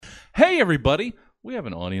Hey, everybody. We have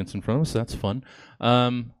an audience in front of us. That's fun.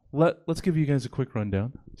 Let's give you guys a quick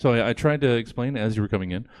rundown. So I tried to explain as you were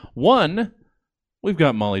coming in. One, we've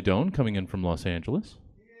got Molly Doan coming in from Los Angeles.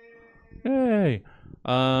 Yay.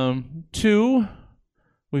 Two,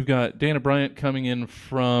 we've got Dana Bryant coming in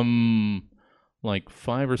from like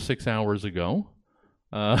 5 or 6 hours ago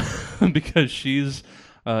because she's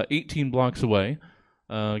 18 blocks away,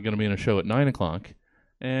 going to be in a show at 9 o'clock.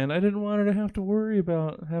 And I didn't want her to have to worry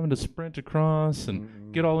about having to sprint across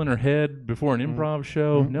and get all in her head before an improv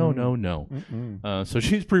show. No. So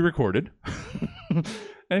she's pre-recorded.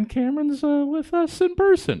 And Cameron's with us in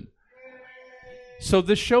person. So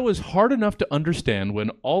this show is hard enough to understand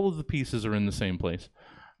when all of the pieces are in the same place.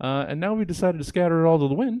 And now we decided to scatter it all to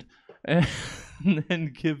the wind and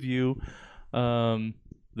then give you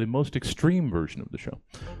the most extreme version of the show.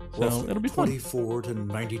 So it'll be fun. 24 to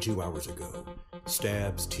 92 hours ago,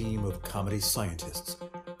 Stab's team of comedy scientists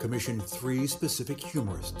commissioned 3 specific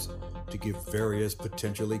humorists to give various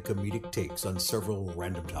potentially comedic takes on several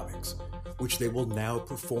random topics, which they will now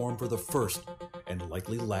perform for the first and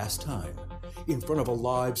likely last time in front of a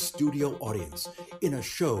live studio audience in a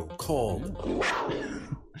show called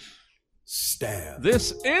Stab.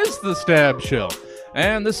 This is the Stab Show.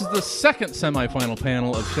 And this is the second semifinal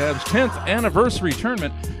panel of Stab's 10th anniversary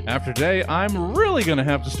tournament. After today, I'm really going to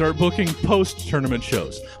have to start booking post-tournament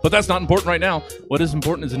shows. But that's not important right now. What is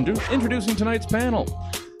important is introducing tonight's panel.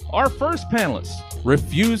 Our first panelist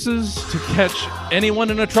refuses to catch anyone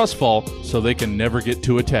in a trust fall so they can never get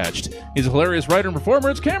too attached. He's a hilarious writer and performer.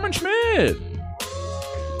 It's Cameron Schmidt.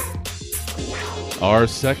 Our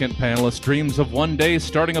second panelist dreams of one day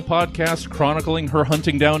starting a podcast chronicling her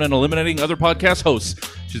hunting down and eliminating other podcast hosts.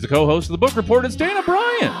 She's the co-host of The Book Report. It's Dana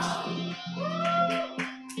Bryant.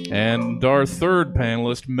 And our third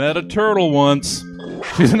panelist met a turtle once.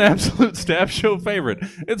 She's an absolute Stab Show favorite.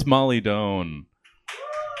 It's Molly Doan.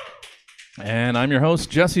 And I'm your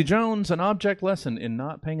host, Jesse Jones, an object lesson in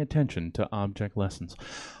not paying attention to object lessons.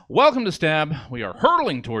 Welcome to Stab. We are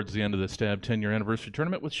hurtling towards the end of the Stab 10-year anniversary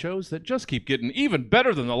tournament with shows that just keep getting even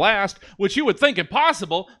better than the last, which you would think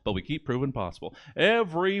impossible, but we keep proving possible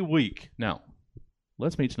every week. Now,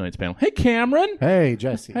 let's meet tonight's panel. Hey, Cameron. Hey,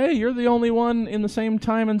 Jesse. Hey, you're the only one in the same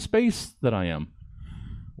time and space that I am.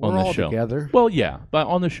 We're on this all show. Together. Well, yeah, but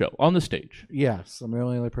on the show, on the stage. Yes, I'm the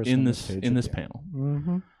only other person in on this stage in this again. panel.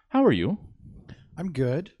 Mm-hmm. How are you? I'm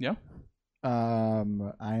good. Yeah. I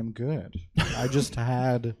am good. I just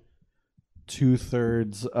had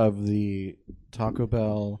 2/3 of the Taco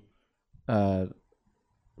Bell.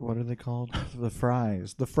 What are they called? The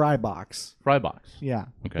fries. The fry box. Fry box. Yeah.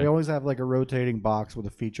 Okay. They always have like a rotating box with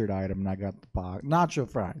a featured item, and I got the box nacho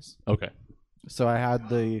fries. Okay. So I had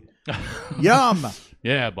the yum.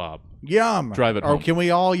 Yeah, Bob. Yum. Drive it home. Or can we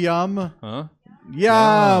all yum? Huh?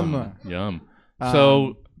 Yum. Yum.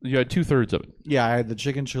 So you had 2/3 of it. Yeah, I had the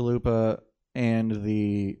chicken chalupa and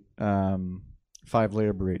the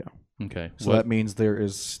 5-layer burrito. Okay. So that means there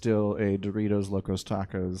is still a Doritos Locos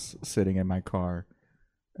Tacos sitting in my car.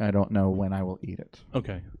 I don't know when I will eat it.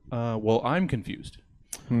 Okay. Well, I'm confused.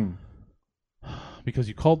 Because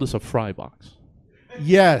you called this a fry box.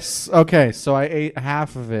 Yes. Okay, so I ate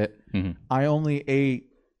half of it. Mm-hmm. I only ate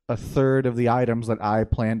 1/3 of the items that I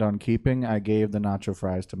planned on keeping. I gave the nacho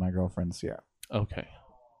fries to my girlfriend, Sierra. Okay.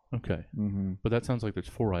 Okay. Mm-hmm. But that sounds like there's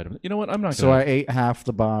 4 items. You know what? I'm not. So I ate half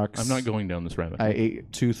the box. I'm not going down this rabbit hole. I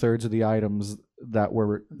ate 2/3 of the items that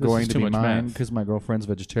were going to be mine because my girlfriend's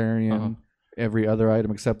vegetarian. Uh-huh. Every other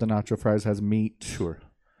item except the nacho fries has meat. Sure.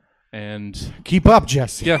 And keep up,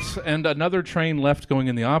 Jesse. Yes, and another train left going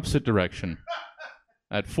in the opposite direction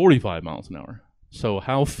at 45 miles an hour. So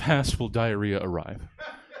how fast will diarrhea arrive?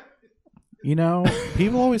 You know,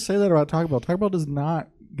 people always say that about Taco Bell. Taco Bell does not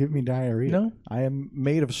give me diarrhea. No? I am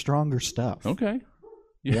made of stronger stuff. Okay.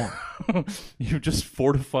 Yeah. You've just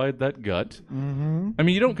fortified that gut. Mm-hmm. I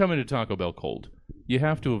mean, you don't come into Taco Bell cold. You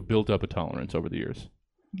have to have built up a tolerance over the years.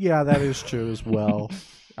 Yeah, that is true as well.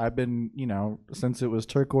 I've been, since it was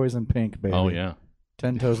turquoise and pink, baby. Oh, yeah.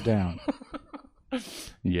 10 toes down.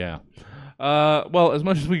 Yeah. Well, as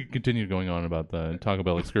much as we continue going on about the Taco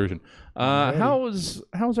Bell excursion, how's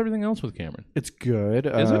everything else with Cameron? It's good.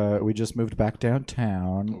 Is it? We just moved back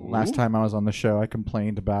downtown. Ooh. Last time I was on the show, I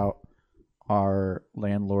complained about our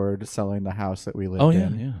landlord selling the house that we lived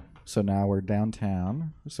in. Yeah. So now we're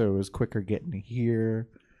downtown. So it was quicker getting here.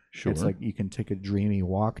 Sure. It's like you can take a dreamy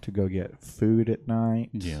walk to go get food at night.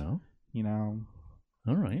 Yeah. All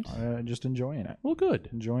right. Just enjoying it. Well, good.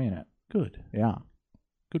 Enjoying it. Good. Yeah.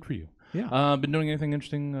 Good for you. Yeah. Been doing anything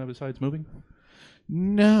interesting besides moving?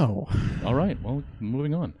 No. All right. Well,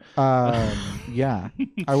 moving on. Yeah.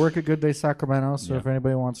 I work at Good Day Sacramento, so Yeah. if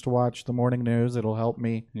anybody wants to watch the morning news, it'll help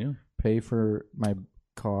me Yeah. pay for my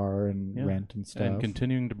car and Yeah. rent and stuff. And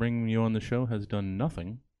continuing to bring you on the show has done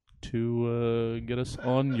nothing to get us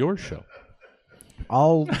on your show.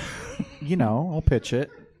 I'll pitch it.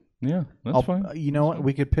 Yeah, that's fine. You know what?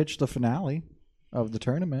 We could pitch the finale of the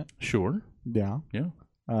tournament. Sure. Yeah. Yeah.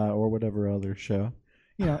 Or whatever other show.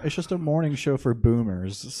 It's just a morning show for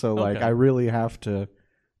boomers. So, like, Okay. I really have to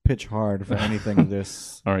pitch hard for anything of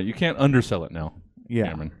this. All right. You can't undersell it now, Yeah.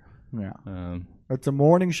 Cameron. Yeah. It's a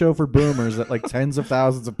morning show for boomers that, like, tens of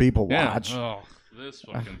thousands of people watch. Oh, this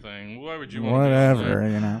fucking thing. Why would you want to do that?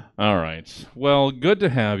 Whatever. All right. Well, good to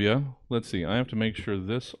have you. Let's see. I have to make sure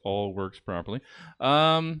this all works properly.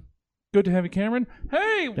 Good to have you, Cameron.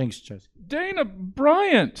 Hey, Thanks, Jesse. Dana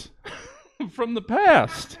Bryant from the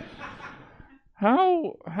past.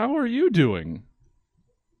 How are you doing?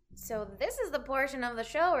 So this is the portion of the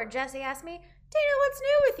show where Jesse asked me, Dana, what's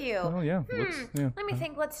new with you? Oh yeah. Let me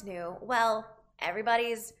think what's new. Well,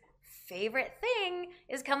 everybody's favorite thing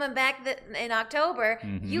is coming back in October.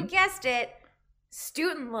 Mhm. You guessed it,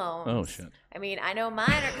 student loans. Oh shit. I mean, I know mine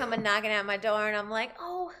are coming knocking at my door, and I'm like,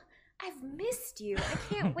 oh, I've missed you.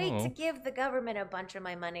 I can't wait to give the government a bunch of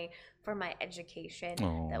my money for my education.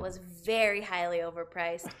 Oh. That was very highly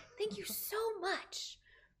overpriced. Thank you so much.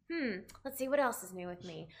 Let's see what else is new with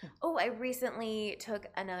me. Oh, I recently took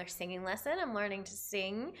another singing lesson. I'm learning to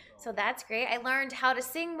sing, so that's great. I learned how to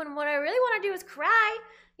sing when what I really want to do is cry.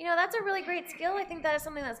 That's a really great skill. I think that is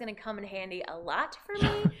something that's going to come in handy a lot for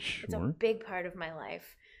me. Sure. It's a big part of my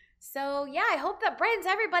life. So, yeah, I hope that brightens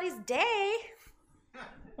everybody's day.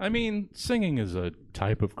 I mean, singing is a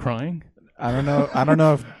type of crying. I don't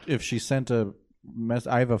know if she sent a mess.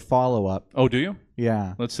 I have a follow-up. Oh, do you?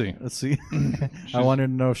 Yeah. Let's see. I wanted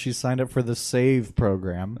to know if she signed up for the SAVE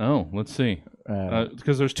program. Oh, let's see.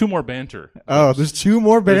 Because there's two more banter. There's two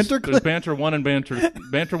more banter There's banter 1 and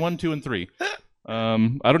banter 1, 2, and 3. I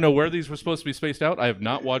don't know where these were supposed to be spaced out. I have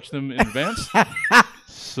not watched them in advance.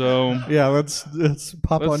 So yeah, let's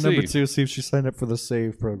pop Let's on number see. 2, see if she signed up for the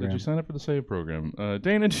SAVE program. did you sign up for the SAVE program?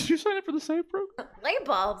 Dana, did you sign up for the SAVE program? Light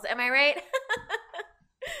bulbs, am I right?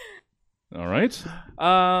 All right.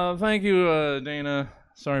 Thank you, Dana.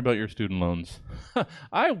 Sorry about your student loans.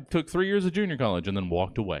 I took 3 years of junior college and then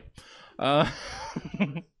walked away.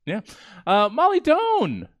 Yeah. Molly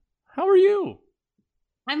Doan, how are you?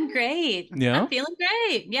 I'm great. Yeah? I'm feeling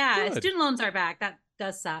great. Yeah, Good. student loans are back. That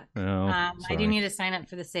does suck. Oh, I sorry. do need to sign up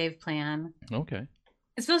for the SAVE plan. Okay.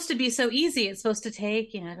 It's supposed to be so easy. It's supposed to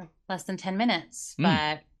take, less than 10 minutes.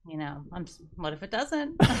 But, what if it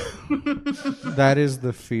doesn't? That is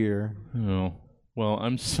the fear. Oh, well,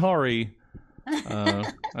 I'm sorry.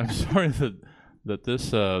 I'm sorry that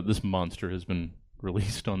this monster has been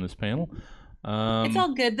released on this panel. It's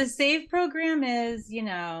all good. The SAVE program is,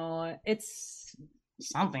 it's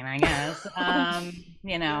something, I guess.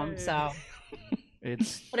 So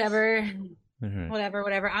It's whatever. All right.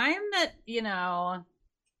 Whatever.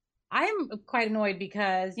 I'm quite annoyed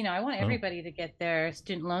because, I want everybody to get their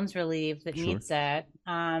student loans relieved that Sure. needs it.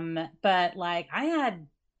 But like I had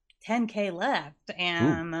 10K left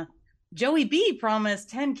and Joey B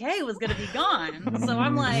promised 10K was going to be gone. So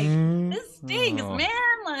I'm like, this stinks, Oh. man.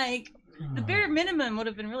 Like the bare minimum would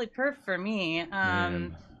have been really perf for me.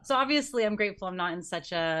 Man. So obviously I'm grateful I'm not in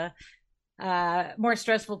such a more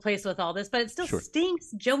stressful place with all this, but it still Sure.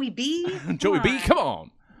 stinks. Joey B. Joey B, come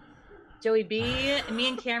on. Joey B, me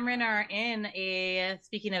and Cameron are in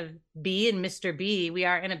speaking of B and Mr. B, we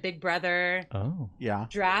are in a Big Brother Oh, yeah.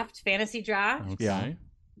 fantasy draft okay. Yeah.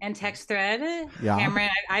 and text thread. Yeah. Cameron,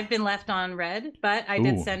 I've been left on red, but I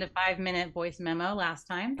did Ooh. send a 5-minute voice memo last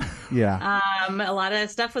time. Yeah. A lot of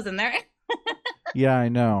stuff was in there. Yeah, I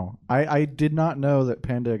know. I did not know that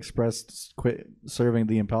Panda Express quit serving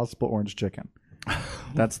the Impossible Orange Chicken.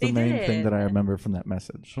 That's the They main did. thing that I remember from that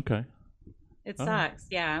message. Okay. It Oh. sucks.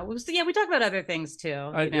 Yeah. We talk about other things too.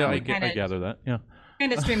 I we gather that. Yeah.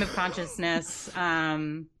 kind of stream of consciousness,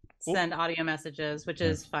 send audio messages, which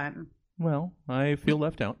is fun. Well, I feel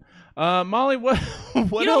left out. Molly, what You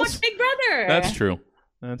don't else? watch Big Brother. That's true.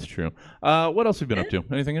 That's true. What else have you been up to?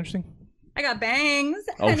 Anything interesting? I got bangs,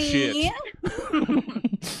 Oh, honey. shit.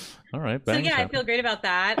 All right. So Bangs yeah, I happen. feel great about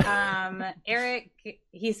that. Eric,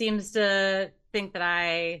 he seems to think that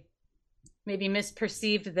I maybe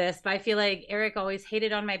misperceived this, but I feel like Eric always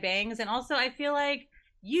hated on my bangs, and also I feel like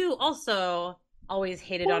you also always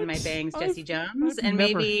hated on my What? bangs, I've- Jesse Jones, I've and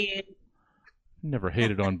never- maybe Never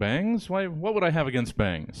hated on bangs. Why? What would I have against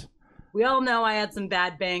bangs? we all know I had some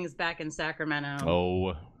bad bangs back in Sacramento.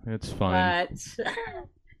 Oh, it's fine. But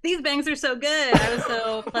These bangs are so good. I was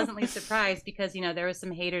so pleasantly surprised because, there was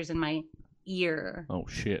some haters in my ear. Oh,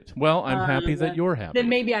 shit. Well, I'm happy that you're happy. That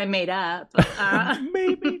maybe I made up.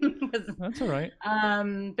 Maybe. That's all right.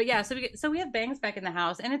 But yeah, so we have bangs back in the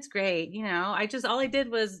house, and it's great. All I did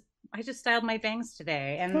was I just styled my bangs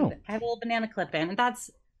today, and I have a little banana clip in, and that's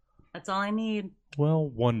all I need. Well,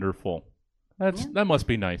 wonderful. That must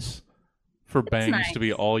be nice for bangs to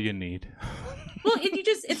be all you need. Well,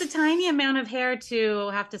 it's a tiny amount of hair to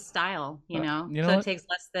have to style, so it takes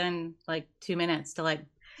less than like 2 minutes to like,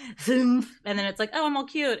 and then it's like, oh, I'm all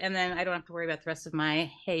cute, and then I don't have to worry about the rest of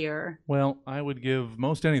my hair. Well, I would give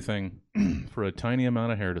most anything for a tiny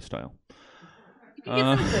amount of hair to style. You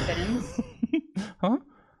can get some clip-ins. Huh?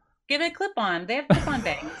 Get a clip-on. They have clip-on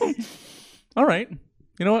bangs. All right.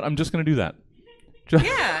 You know what? I'm just going to do that.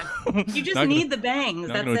 Yeah. You just need the bangs.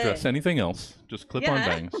 Not That's going to address anything else. Just clip-on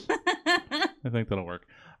bangs. I think that'll work.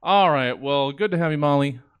 All right. Well, good to have you,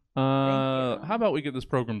 Molly. How about we get this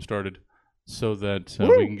program started so that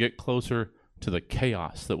we can get closer to the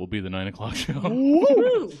chaos that will be the 9 o'clock show.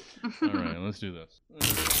 Woo! All right. Let's do this.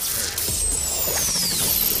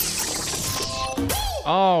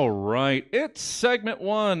 All right. It's segment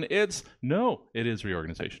 1. It is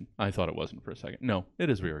reorganization. I thought it wasn't for a second. No, it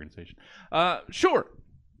is reorganization. Sure.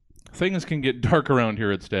 Things can get dark around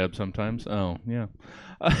here at Stab sometimes. Oh, yeah.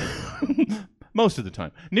 Most of the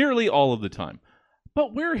time. Nearly all of the time.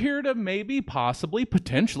 But we're here to maybe, possibly,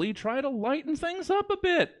 potentially try to lighten things up a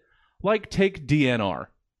bit. Like take DNR.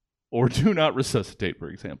 Or Do Not Resuscitate, for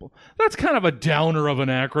example. That's kind of a downer of an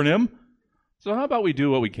acronym. So how about we do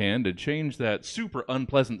what we can to change that super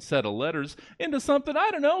unpleasant set of letters into something, I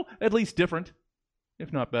don't know, at least different,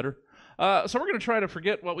 if not better. So we're going to try to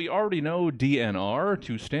forget what we already know DNR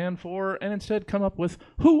to stand for, and instead come up with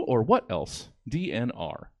who or what else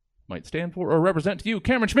DNR might stand for or represent to you.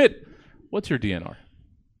 Cameron Schmidt, what's your DNR?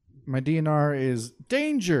 My DNR is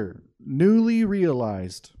danger, newly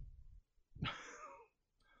realized.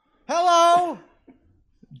 Hello?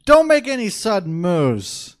 Don't make any sudden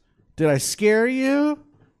moves. Did I scare you?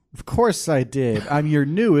 Of course I did. I'm your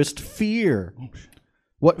newest fear.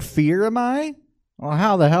 What fear am I? Well,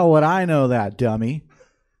 how the hell would I know that, dummy?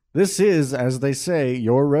 This is, as they say,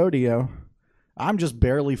 your rodeo. I'm just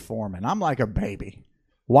barely forming. I'm like a baby.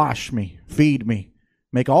 Wash me, feed me,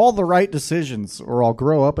 make all the right decisions, or I'll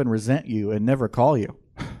grow up and resent you and never call you.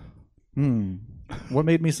 What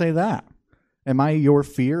made me say that? Am I your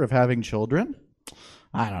fear of having children?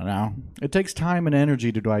 I don't know. It takes time and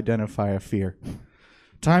energy to identify a fear.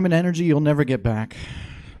 Time and energy you'll never get back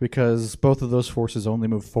because both of those forces only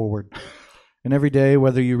move forward. And every day,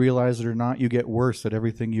 whether you realize it or not, you get worse at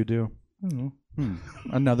everything you do.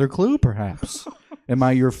 Another clue, perhaps. Am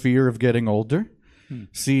I your fear of getting older?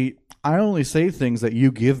 See, I only say things that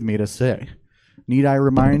you give me to say. Need I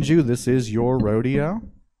remind you this is your rodeo?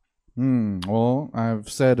 Well, I've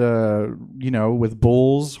said, with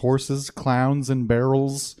bulls, horses, clowns, and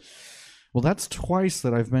barrels. Well, that's twice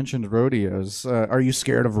that I've mentioned rodeos. Are you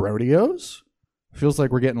scared of rodeos? Feels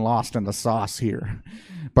like we're getting lost in the sauce here.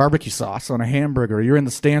 Barbecue sauce on a hamburger. You're in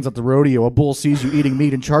the stands at the rodeo. A bull sees you eating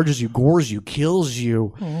meat and charges you, gores you, kills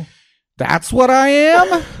you. Oh. That's what I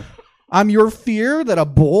am? I'm your fear that a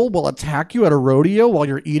bull will attack you at a rodeo while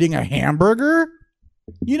you're eating a hamburger?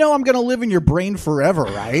 You know I'm going to live in your brain forever,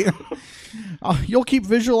 right? You'll keep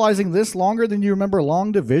visualizing this longer than you remember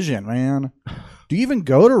long division, man. Do you even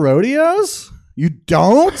go to rodeos? You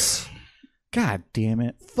don't? God damn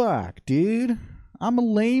it. Fuck, dude. I'm a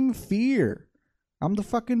lame fear. I'm the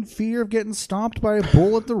fucking fear of getting stomped by a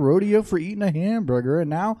bull at the rodeo for eating a hamburger, and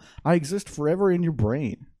now I exist forever in your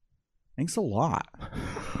brain. Thanks a lot.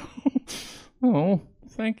 Oh,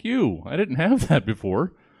 thank you. I didn't have that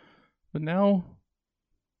before. But now,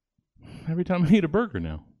 every time I eat a burger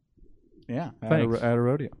now. Yeah, at a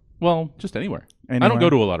rodeo. Well, just anywhere. Anywhere. I don't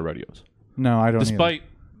go to a lot of rodeos. No, I don't Despite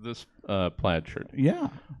this plaid shirt. Yeah.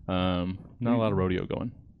 Not a lot of rodeo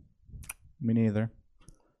going. Me neither.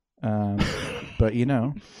 But,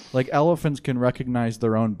 like elephants can recognize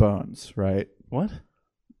their own bones, right? What?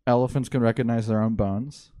 Elephants can recognize their own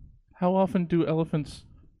bones. How often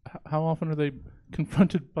are they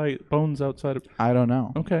confronted by bones outside of... I don't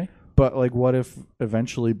know. Okay. But, what if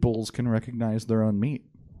eventually bulls can recognize their own meat?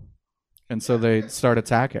 And so they start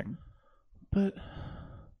attacking. But...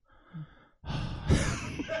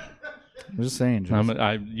 I'm just saying,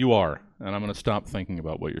 Joseph. You are, and I'm going to stop thinking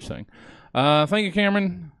about what you're saying. Thank you,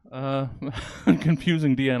 Cameron.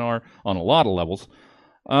 Confusing DNR on a lot of levels.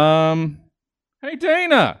 Hey,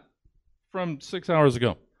 Dana, from 6 hours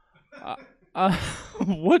ago.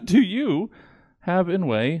 What do you have in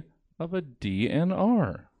way of a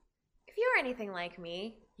DNR? If you're anything like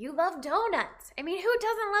me, you love donuts. I mean, who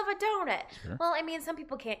doesn't love a donut? Sure. Well, I mean, some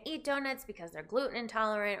people can't eat donuts because they're gluten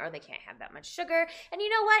intolerant or they can't have that much sugar. And you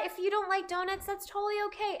know what? If you don't like donuts, that's totally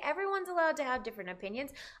okay. Everyone's allowed to have different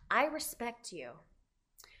opinions. I respect you.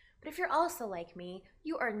 But if you're also like me,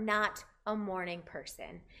 you are not a morning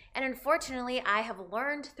person. And unfortunately, I have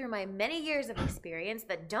learned through my many years of experience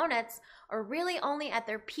that donuts are really only at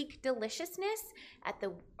their peak deliciousness at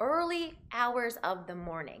the early hours of the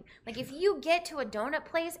morning. Like if you get to a donut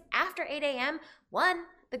place after 8 a.m., one,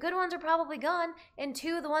 the good ones are probably gone, and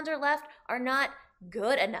two, the ones that are left are not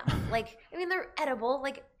good enough. Like, I mean, they're edible.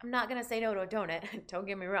 Like, I'm not gonna say no to a donut, don't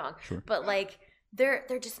get me wrong. Sure. But like, they're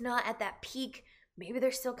just not at that peak. Maybe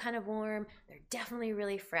they're still kind of warm. They're definitely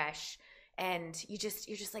really fresh. And you're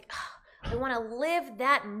just like, oh, I want to live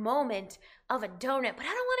that moment of a donut, but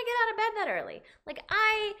I don't want to get out of bed that early. Like,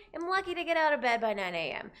 I am lucky to get out of bed by 9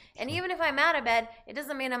 a.m. And even if I'm out of bed, it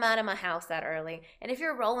doesn't mean I'm out of my house that early. And if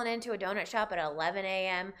you're rolling into a donut shop at 11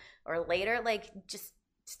 a.m. or later, like, just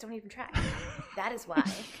don't even try. That is why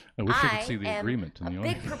I wish I could see the agreement in the am a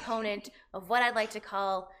big audience. proponent of what I'd like to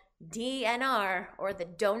call DNR, or the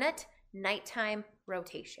donut nighttime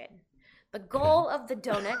rotation. The goal of the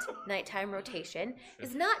donut nighttime rotation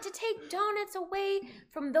is not to take donuts away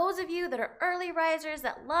from those of you that are early risers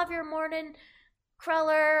that love your morning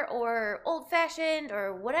cruller or old fashioned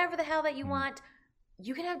or whatever the hell that you want.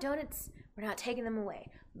 You can have donuts. We're not taking them away.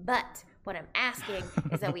 But what I'm asking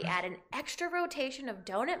is that we add an extra rotation of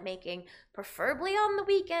donut making, preferably on the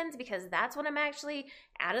weekends, because that's when I'm actually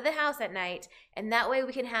out of the house at night. And that way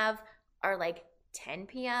we can have our like 10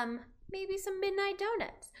 p.m., maybe some midnight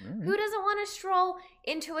donuts. Right. Who doesn't want to stroll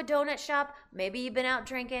into a donut shop? Maybe you've been out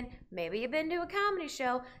drinking. Maybe you've been to a comedy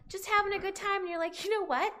show, just having a good time. And you're like, you know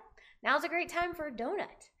what? Now's a great time for a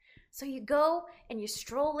donut. So you go and you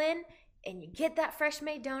stroll in and you get that fresh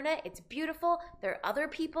made donut. It's beautiful. There are other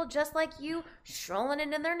people just like you strolling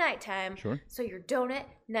in their nighttime. Sure. So your donut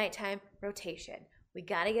nighttime rotation. We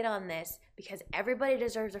got to get on this because everybody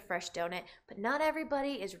deserves a fresh donut, but not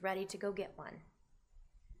everybody is ready to go get one.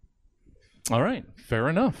 All right, fair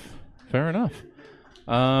enough. Fair enough.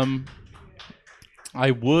 I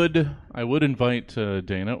would invite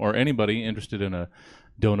Dana or anybody interested in a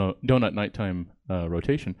donut nighttime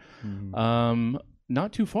rotation.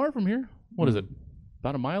 Not too far from here. What is it?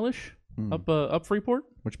 About a mile-ish up Freeport.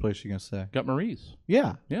 Which place you gonna say? Got Marie's.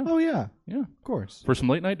 Yeah. Yeah. Oh yeah. Yeah, Of course. for some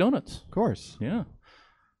late night donuts. Of course. Yeah.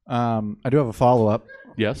 I do have a follow up.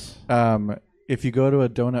 Yes. If you go to a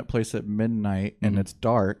donut place at midnight and it's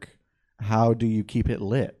dark, how do you keep it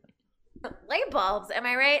lit? Light bulbs, am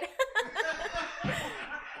I right?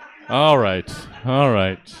 All right. All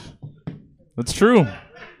right. That's true.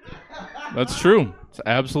 That's true. It's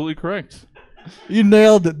absolutely correct. You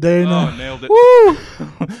nailed it, Dana. Oh, nailed it. Woo!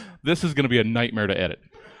 This is going to be a nightmare to edit.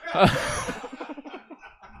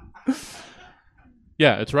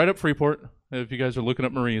 Yeah, it's right up Freeport. If you guys are looking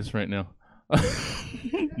up Marie's right now.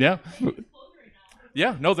 Yeah.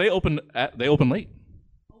 Yeah. No, they open late.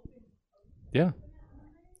 Yeah.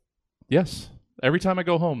 Yes. Every time I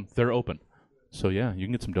go home, they're open. So yeah, you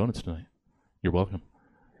can get some donuts tonight. You're welcome.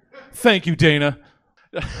 Thank you, Dana.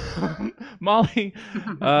 Molly,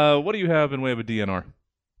 what do you have in way of a DNR?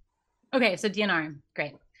 Okay, so DNR,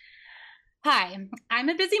 great. Hi, I'm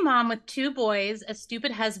a busy mom with 2 boys, a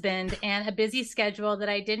stupid husband, and a busy schedule that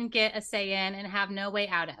I didn't get a say in and have no way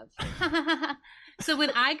out of. So when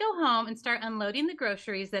I go home and start unloading the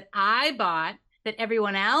groceries that I bought that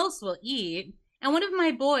everyone else will eat, and one of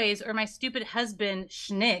my boys or my stupid husband,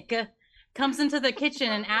 Schnick, comes into the kitchen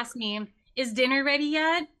and asks me, is dinner ready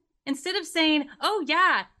yet? Instead of saying, oh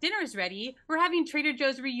yeah, dinner's ready, we're having Trader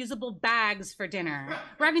Joe's reusable bags for dinner.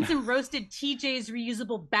 We're having some roasted TJ's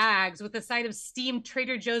reusable bags with a side of steamed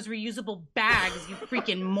Trader Joe's reusable bags, you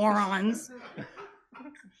freaking morons.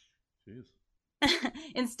 Jeez.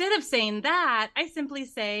 Instead of saying that, I simply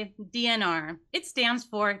say DNR. It stands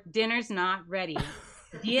for dinner's not ready.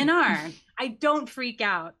 DNR. I don't freak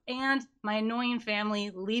out, and my annoying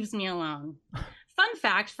family leaves me alone. Fun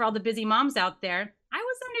fact for all the busy moms out there, I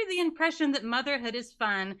was under the impression that motherhood is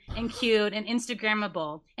fun and cute and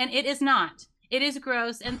Instagrammable, and it is not. It is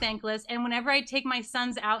gross and thankless, and whenever I take my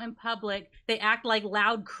sons out in public, they act like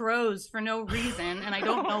loud crows for no reason, and I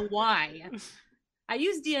don't know why. I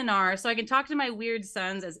use DNR so I can talk to my weird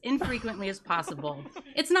sons as infrequently as possible.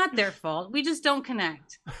 It's not their fault. We just don't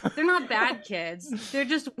connect. They're not bad kids. They're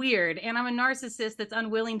just weird, and I'm a narcissist that's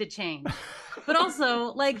unwilling to change. But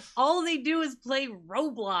also, like, all they do is play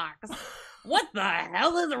Roblox. What the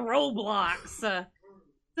hell is Roblox?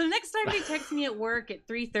 So the next time they text me at work at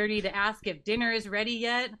 3:30 to ask if dinner is ready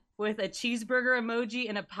yet, with a cheeseburger emoji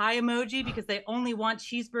and a pie emoji because they only want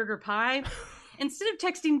cheeseburger pie, instead of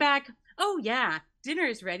texting back, "Oh yeah, dinner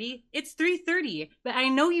is ready. It's 3:30, but I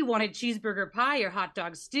know you wanted cheeseburger pie or hot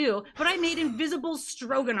dog stew, but I made invisible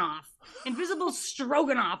stroganoff. Invisible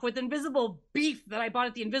stroganoff with invisible beef that I bought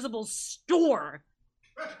at the invisible store."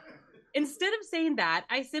 Instead of saying that,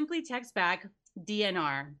 I simply text back,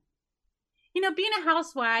 "DNR. You know, being a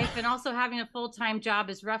housewife and also having a full-time job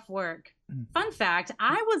is rough work. Fun fact,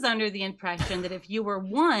 I was under the impression that if you were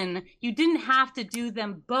one, you didn't have to do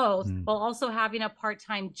them both while also having a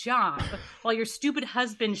part-time job, while your stupid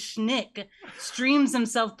husband Schnick streams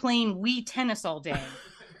himself playing Wii tennis all day."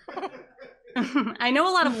 I know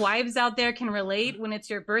a lot of wives out there can relate when it's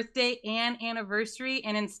your birthday and anniversary,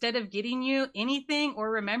 and instead of getting you anything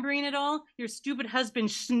or remembering it all, your stupid husband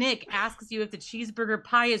Schnick asks you if the cheeseburger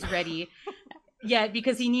pie is ready yet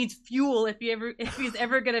because he needs fuel if he's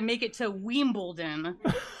ever gonna make it to Wimbledon.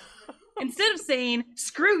 Instead of saying,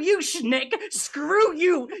 "Screw you, Schnick, screw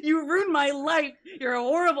you, you ruined my life, you're a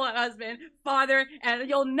horrible husband, father, and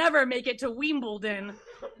you'll never make it to Wimbledon.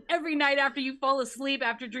 Every night after you fall asleep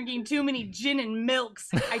after drinking too many gin and milks,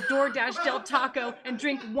 I DoorDash Del Taco and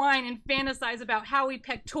drink wine and fantasize about Howie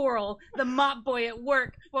Pectoral, the mop boy at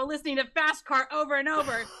work, while listening to Fast Car over and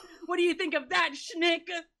over. What do you think of that, Schnick?"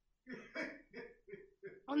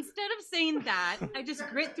 Instead of saying that, I just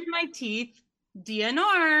grit through my teeth,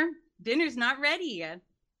 "DNR, dinner's not ready.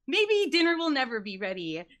 Maybe dinner will never be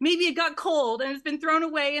ready. Maybe it got cold and it's been thrown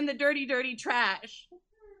away in the dirty, dirty trash.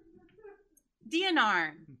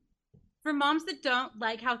 DNR, for moms that don't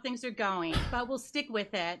like how things are going, but will stick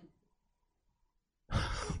with it."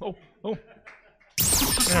 Oh.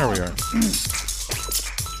 There we are.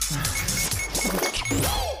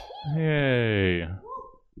 Yay.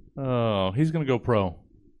 Oh, he's gonna go pro.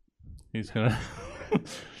 He's gonna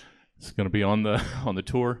be on the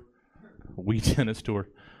tour, Wii tennis tour.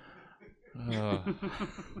 The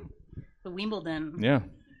Wimbledon. Yeah.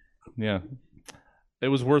 It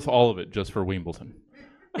was worth all of it just for Wimbledon.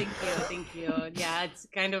 Thank you. Yeah, it's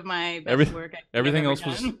kind of my best work. Everything else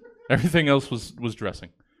was dressing.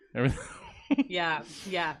 Everything. Yeah.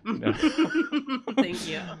 Thank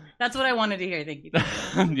you. That's what I wanted to hear. Thank you.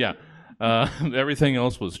 Yeah. Everything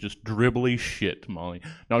else was just dribbly shit, Molly.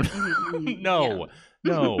 No,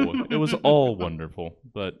 it was all wonderful.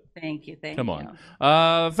 But thank you. Come on.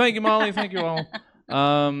 Thank you, Molly. Thank you all.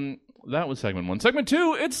 That was segment 1. Segment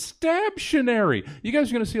 2, it's Stabtionary. You guys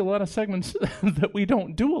are going to see a lot of segments that we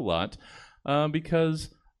don't do a lot because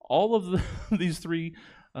all of these three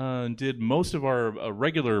did most of our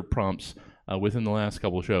regular prompts within the last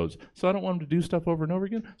couple of shows. So I don't want them to do stuff over and over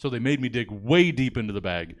again. So they made me dig way deep into the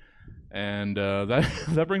bag. And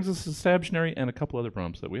that brings us to Stabtionary and a couple other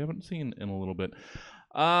prompts that we haven't seen in a little bit.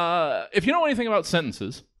 If you know anything about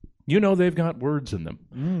sentences, you know they've got words in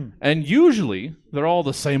them. And usually, they're all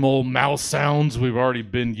the same old mouth sounds we've already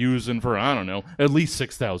been using for, I don't know, at least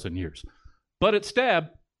 6,000 years. But at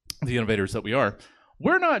Stab, the innovators that we are,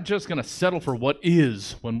 we're not just going to settle for what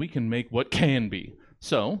is when we can make what can be.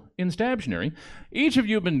 So, in Stabtionary, each of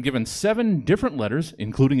you have been given 7 different letters,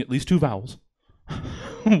 including at least 2 vowels,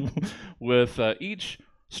 with each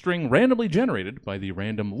string randomly generated by the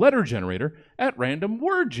random letter generator at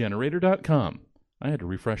randomwordgenerator.com. I had to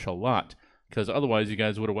refresh a lot, because otherwise you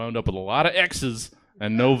guys would have wound up with a lot of X's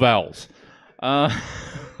and no vowels.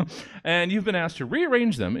 And you've been asked to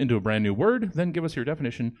rearrange them into a brand new word, then give us your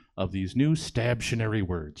definition of these new Stabtionary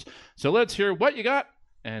words. So let's hear what you got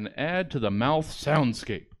and add to the mouth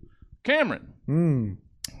soundscape. Cameron,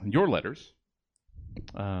 your letters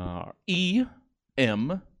are E,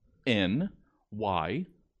 M, N, Y,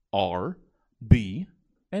 R, B,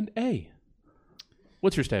 and A.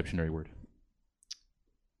 What's your Stabtionary word?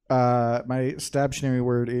 My Stabtionary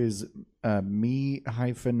word is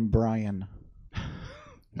me-Brian.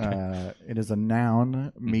 It is a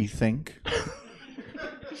noun, me think.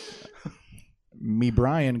 Me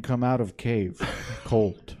Brian come out of cave,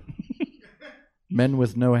 cold. Men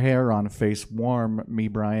with no hair on face warm me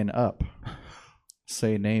Brian up.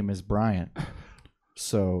 Say name is Brian.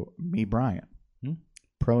 So me Brian.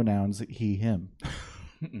 Pronouns he him.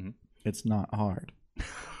 It's not hard.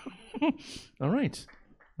 All right.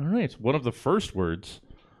 One of the first words,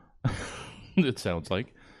 it sounds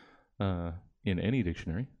like, in any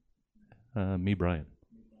dictionary, me Brian.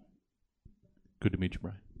 Good to meet you,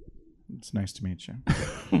 Brian. It's nice to meet you.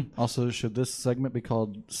 Also, should this segment be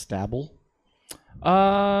called Stabble?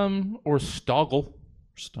 Or Stoggle.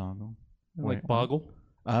 Stoggle. Like Boggle.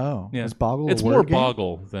 Oh, Yeah. is Boggle a It's word more game?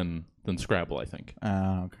 Boggle than Scrabble, I think.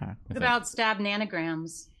 Oh, okay. What about stab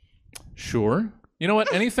nanograms? Sure. You know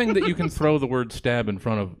what? Anything that you can throw the word stab in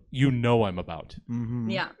front of, I'm about. Mm-hmm.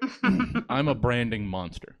 Yeah. I'm a branding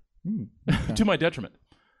monster. Okay. To my detriment.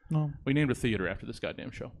 No. We named a theater after this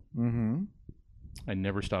goddamn show. Mm-hmm. I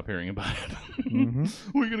never stop hearing about it. Mm-hmm.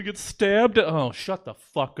 We're going to get stabbed? Oh, shut the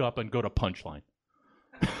fuck up and go to Punchline.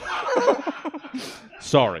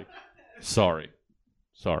 Sorry.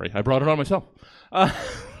 I brought it on myself.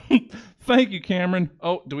 Thank you, Cameron.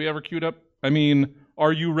 Oh, do we have her queued up? I mean,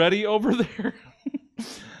 are you ready over there?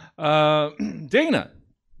 Dana,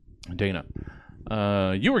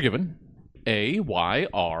 you were given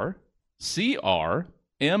AYRCRMO.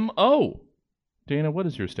 Dana, what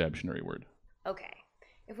is your stationary word? Okay.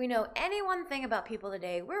 If we know any one thing about people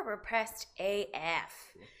today, we're repressed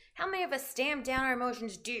AF. How many of us stamp down our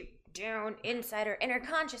emotions deep down inside our inner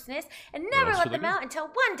consciousness and never else let do they them do? out until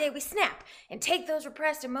one day we snap and take those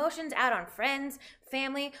repressed emotions out on friends,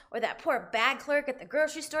 family, or that poor bag clerk at the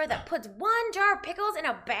grocery store that puts one jar of pickles in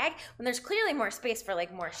a bag when there's clearly more space for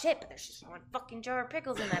like more shit, but there's just one fucking jar of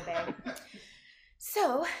pickles in that bag.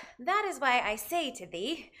 So, that is why I say to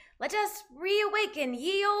thee, let us reawaken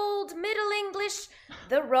ye old Middle English,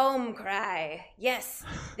 the Rome cry. Yes,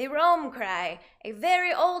 the Rome cry, a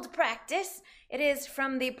very old practice. It is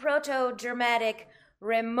from the Proto-Germanic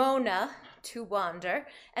remona, to wander,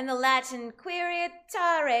 and the Latin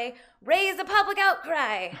quiritare, raise a public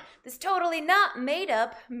outcry. This totally not made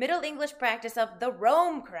up Middle English practice of the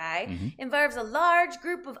Rome cry involves a large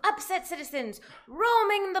group of upset citizens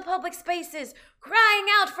roaming the public spaces, crying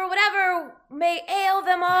out for whatever may ail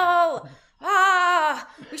them all. Ah,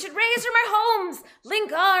 we should raise from our homes,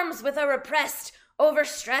 link arms with our repressed,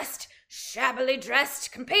 overstressed, shabbily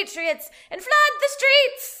dressed compatriots, and flood the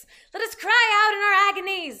streets. Let us cry out in our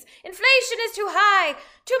agonies. Inflation is too high.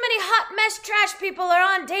 Too many hot mess trash people are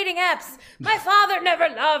on dating apps. My father never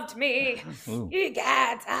loved me.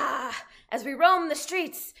 Egads, as we roam the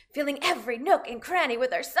streets, filling every nook and cranny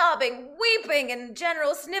with our sobbing, weeping, and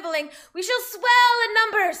general sniveling, we shall swell in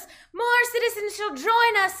numbers. More citizens shall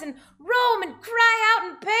join us and roam and cry out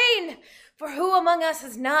in pain. For who among us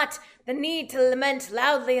has not the need to lament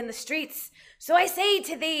loudly in the streets? So I say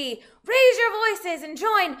to thee, raise your voices and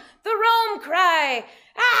join the Rome cry.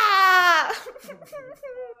 Ah!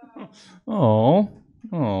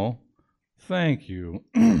 Oh, thank you.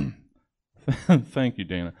 Thank you,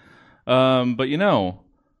 Dana. But you know,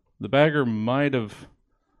 the bagger might have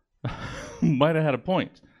had a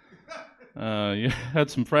point. You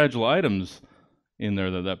had some fragile items in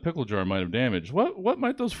there that pickle jar might have damaged. What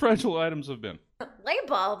might those fragile items have been? Light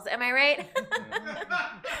bulbs, am I right?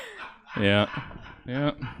 Yeah.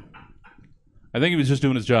 I think he was just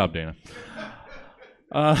doing his job, Dana.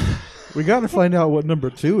 We got to find out what number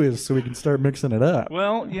 2 is so we can start mixing it up.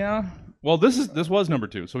 Well, yeah. Well, this was number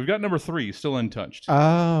 2, so we've got number 3 still untouched.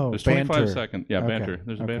 Oh, There's banter. 25 seconds. Yeah, Okay, banter.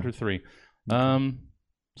 There's a okay. banter 3.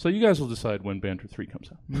 So you guys will decide when banter 3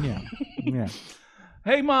 comes out. Yeah.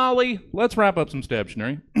 Hey, Molly, let's wrap up some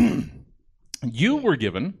stationery. You were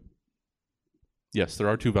given. Yes, there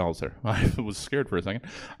are 2 vowels there. I was scared for a second.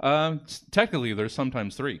 Technically, there's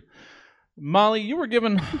sometimes 3. Molly, you were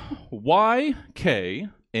given YKNNIDU.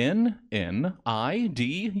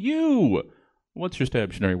 What's your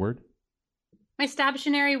stationary word? My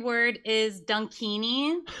stationary word is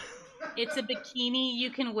dunkini. It's a bikini you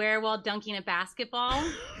can wear while dunking a basketball.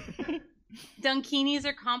 Dunkinis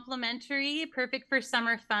are complimentary, perfect for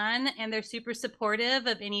summer fun, and they're super supportive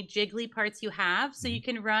of any jiggly parts you have. So you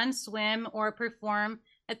can run, swim, or perform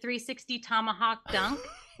a 360 tomahawk dunk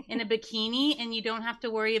in a bikini, and you don't have to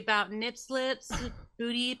worry about nip slips,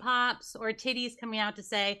 booty pops, or titties coming out to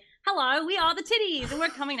say, hello, we are the titties, and we're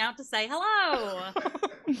coming out to say hello.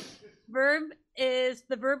 The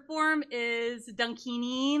verb form is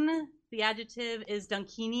dunkinin. The adjective is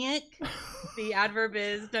dunkinic. The adverb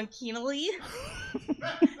is dunkinily.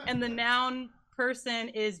 And the noun person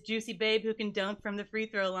is juicy babe who can dunk from the free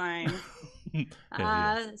throw line.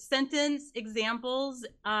 Sentence examples.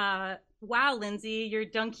 Wow, Lindsay, your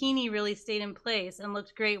dunkini really stayed in place and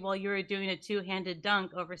looked great while you were doing a 2-handed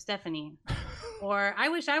dunk over Stephanie. Or, I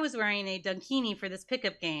wish I was wearing a dunkini for this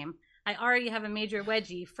pickup game. I already have a major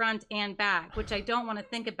wedgie, front and back, which I don't want to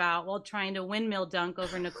think about while trying to windmill dunk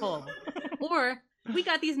over Nicole. Or, we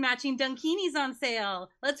got these matching dunkinis on sale.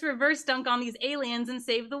 Let's reverse dunk on these aliens and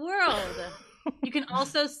save the world. You can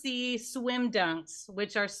also see swim dunks,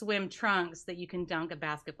 which are swim trunks that you can dunk a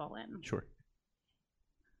basketball in. Sure.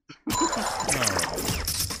 Oh.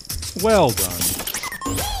 Well done.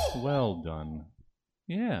 Well done.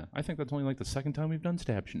 Yeah, I think that's only like the second time we've done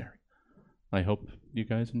stationary. I hope you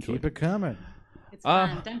guys enjoyed. Keep it coming. It's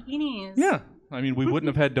fun. Dunkinis. Yeah. I mean, we wouldn't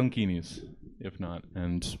have had Dunkinis if not,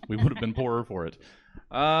 and we would have been poorer for it.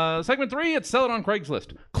 Segment 3, it's Sell It on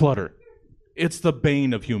Craigslist. Clutter. It's the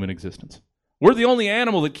bane of human existence. We're the only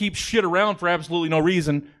animal that keeps shit around for absolutely no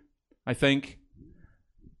reason, I think.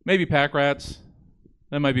 Maybe pack rats.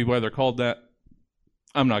 That might be why they're called that.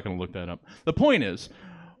 I'm not going to look that up. The point is,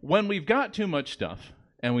 when we've got too much stuff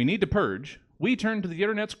and we need to purge, we turn to the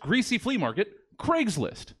internet's greasy flea market,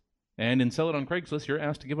 Craigslist. And in Sell It on Craigslist, you're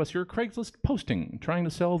asked to give us your Craigslist posting, trying to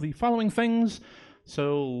sell the following things.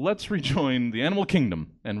 So let's rejoin the animal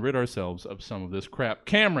kingdom and rid ourselves of some of this crap.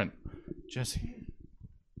 Cameron. Jesse.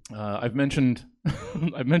 I've mentioned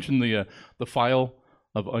I've mentioned the file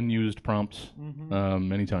of unused prompts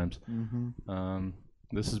many times.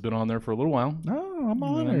 This has been on there for a little while. Oh, I'm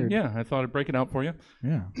honored. Yeah, I thought I'd break it out for you.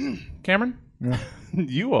 Yeah. Cameron,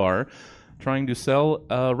 you are trying to sell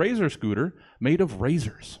a razor scooter made of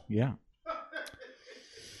razors. Yeah.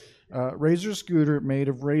 Razor scooter made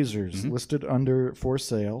of razors, listed under for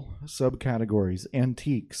sale, subcategories,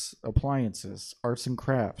 antiques, appliances, arts and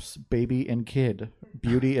crafts, baby and kid,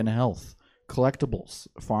 beauty and health, collectibles,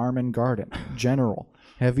 farm and garden, general,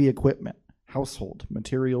 heavy equipment, household,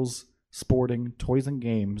 materials, sporting, toys and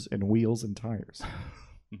games, and wheels and tires.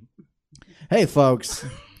 Hey, folks.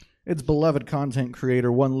 It's beloved content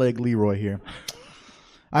creator One Leg Leroy here.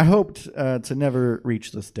 I hoped to never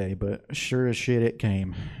reach this day, but sure as shit it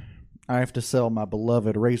came. I have to sell my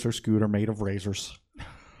beloved razor scooter made of razors.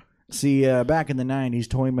 See, back in the 90s,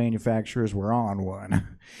 toy manufacturers were on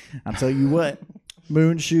one. I'll tell you what,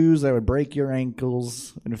 moon shoes that would break your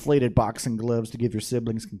ankles, inflated boxing gloves to give your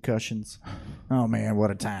siblings concussions. Oh man,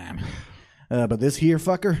 what a time. But this here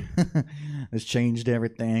fucker, this changed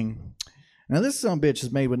everything. Now, this sumbitch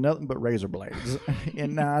is made with nothing but razor blades.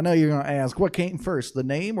 And I know you're going to ask, what came first, the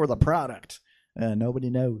name or the product? Nobody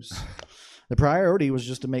knows. The priority was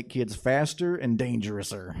just to make kids faster and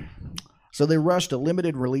dangerouser. So they rushed a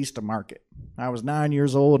limited release to market. I was 9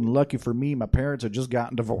 years old, and lucky for me, my parents had just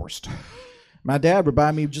gotten divorced. My dad would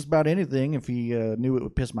buy me just about anything if he knew it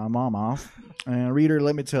would piss my mom off. And reader,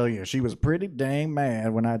 let me tell you, she was pretty dang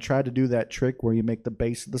mad when I tried to do that trick where you make the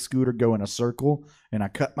base of the scooter go in a circle, and I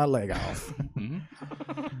cut my leg off.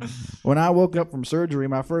 When I woke up from surgery,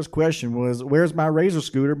 my first question was, where's my razor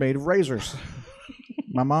scooter made of razors?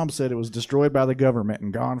 My mom said it was destroyed by the government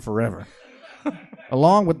and gone forever,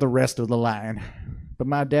 along with the rest of the line. But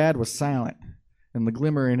my dad was silent, and the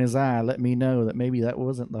glimmer in his eye let me know that maybe that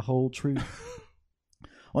wasn't the whole truth.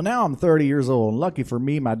 Well, now I'm 30 years old, and lucky for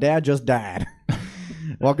me, my dad just died.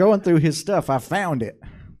 While going through his stuff, I found it.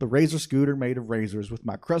 The razor scooter made of razors with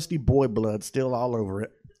my crusty boy blood still all over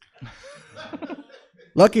it.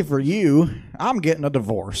 Lucky for you, I'm getting a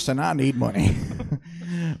divorce, and I need money.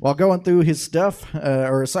 While going through his stuff,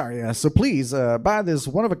 so please buy this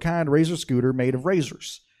one-of-a-kind razor scooter made of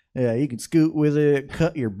razors. You can scoot with it,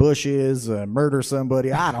 cut your bushes, murder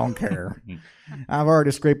somebody. I don't care. I've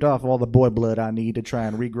already scraped off all the boy blood I need to try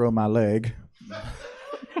and regrow my leg.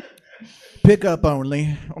 Pick up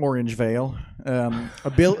only, Orangevale.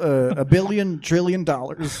 $1 billion trillion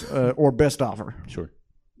or best offer. Sure.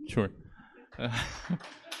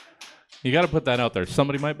 You got to put that out there.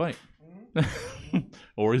 Somebody might bite.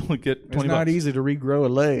 Or you'll get 20 It's not bucks. easy to regrow a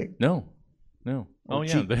leg. No. Oh,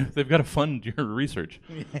 yeah. They've got to fund your research.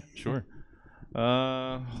 Sure.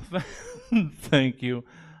 Thank you.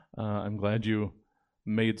 I'm glad you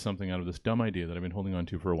made something out of this dumb idea that I've been holding on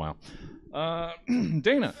to for a while.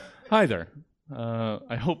 Dana, hi there.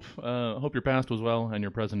 I hope your past was well and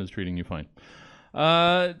your present is treating you fine.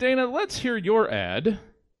 Dana, let's hear your ad.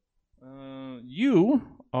 You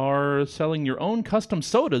are selling your own custom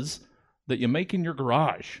sodas that you make in your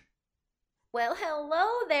garage. Well,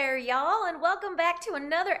 hello there, y'all, and welcome back to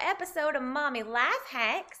another episode of Mommy Life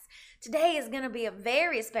Hacks. Today is going to be a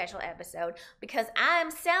very special episode because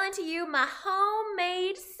I'm selling to you my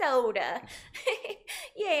homemade soda.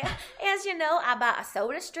 Yeah, as you know, I bought a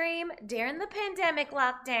soda stream during the pandemic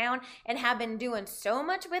lockdown and have been doing so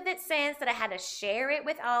much with it since that I had to share it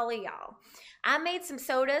with all of y'all. I made some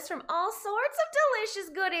sodas from all sorts of delicious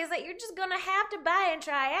goodies that you're just gonna have to buy and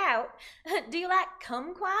try out. Do you like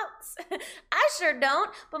kumquats? I sure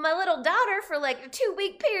don't, but my little daughter for like a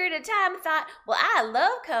 2-week period of time thought, well, I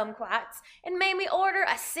love kumquats, and made me order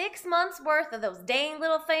a 6 months worth of those dang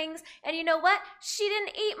little things, and you know what? She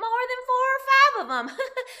didn't eat more than 4 or 5 of them.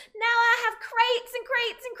 Now I have crates and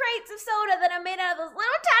crates and crates of soda that are made out of those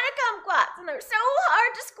little tiny kumquats, and they're so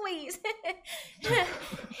hard to squeeze.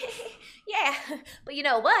 Yeah, but you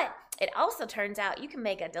know what? It also turns out you can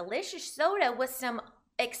make a delicious soda with some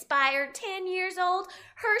expired 10 years old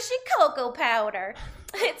Hershey cocoa powder.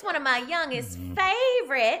 It's one of my youngest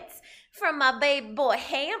favorites from my baby boy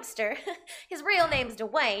hamster. His real name's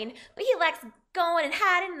Dwayne, but he likes going and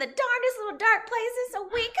hiding in the darndest little dark places, so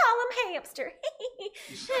we call him Hamster.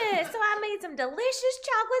 So I made some delicious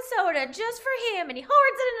chocolate soda just for him, and he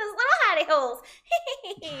hoards it in his little hidey holes.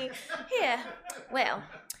 Yeah, well,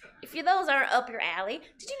 if those aren't up your alley,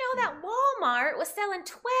 did you know that Walmart was selling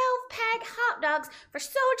 12-pack hot dogs for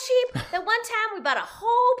so cheap that one time we bought a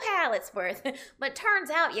whole pallet's worth? But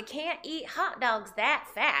turns out you can't eat hot dogs that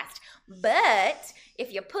fast. But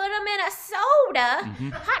if you put them in a soda,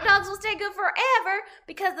 hot dogs will stay good forever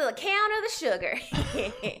because of the count of the sugar.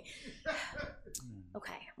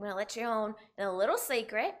 Okay, I'm going to let you on a little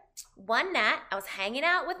secret. One night, I was hanging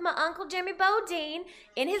out with my Uncle Jimmy Bodine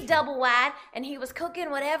in his double wide, and he was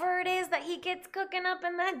cooking whatever it is that he gets cooking up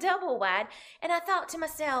in that double wide. And I thought to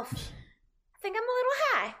myself, I think I'm a little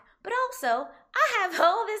high, but also, I have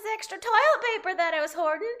all this extra toilet paper that I was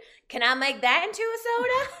hoarding. Can I make that into a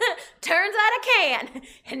soda? Turns out I can.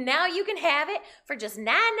 And now you can have it for just $9.99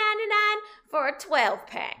 for a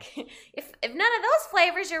 12-pack. If none of those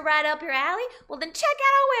flavors are right up your alley, well then check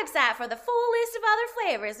out our website for the full list of other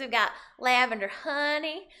flavors. We've got lavender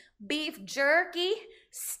honey, beef jerky,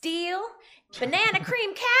 steel, banana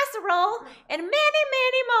cream casserole, and many,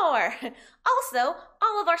 many more. Also,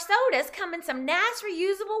 all of our sodas come in some nice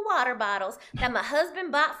reusable water bottles that my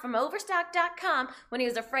husband bought from Overstock.com when he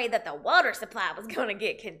was afraid that the water supply was going to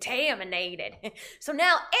get contaminated. So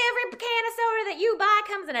now every can of soda that you buy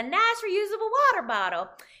comes in a nice reusable water bottle.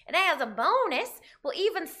 And as a bonus, we'll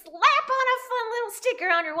even slap on a fun little sticker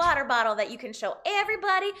on your water bottle that you can show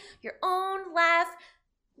everybody your own life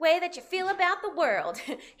way that you feel about the world.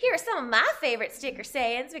 Here are some of my favorite sticker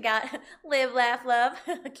sayings. We got live, laugh, love,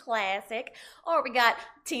 classic. Or we got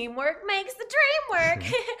teamwork makes the dream work.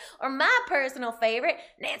 Or my personal favorite,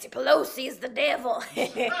 Nancy Pelosi is the devil.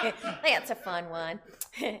 That's a fun one.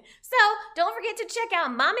 So don't forget to check out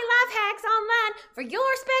Mommy Life Hacks online for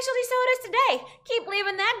your specialty sodas today. Keep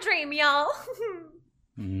living that dream, y'all.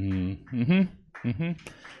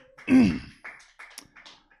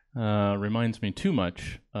 Reminds me too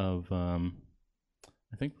much of, I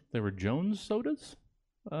think they were Jones sodas.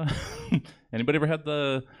 Anybody ever had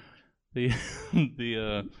the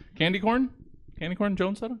candy corn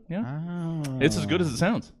Jones soda? Yeah, it's as good as it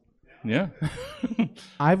sounds. Yeah.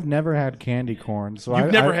 I've never had candy corn, so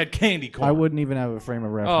You've never had candy corn. I wouldn't even have a frame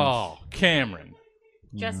of reference. Oh, Cameron.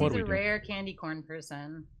 Jesse's a rare candy corn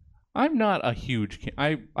person. I'm not a huge.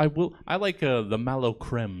 I like the mallow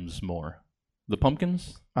cremes more. The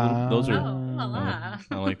pumpkins, those are.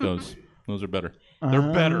 I like those. Those are better.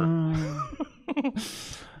 They're better.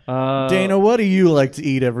 Dana, what do you like to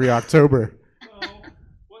eat every October?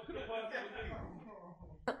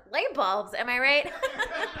 Light bulbs, am I right?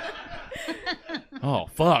 Oh,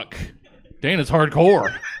 fuck. Dana's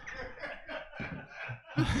hardcore.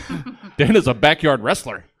 Dana's a backyard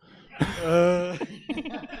wrestler. All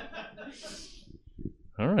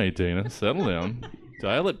right, Dana, settle down.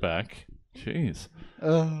 Dial it back. Jeez.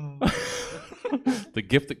 The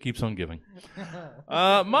gift that keeps on giving.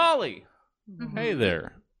 Molly. Hey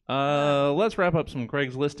there. Let's wrap up some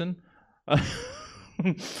Craigslisting.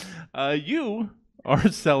 You are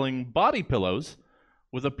selling body pillows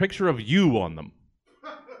with a picture of you on them.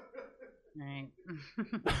 Right.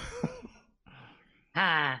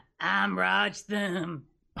 Hi, I'm Raj Thumb.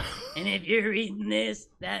 And if you're reading this,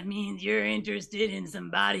 that means you're interested in some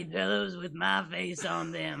body pillows with my face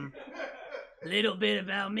on them. Little bit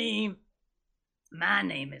about me. My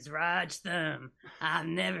name is Raj Thumb. I've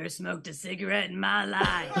never smoked a cigarette in my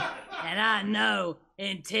life. And I know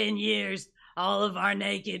in 10 years, all of our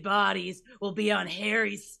naked bodies will be on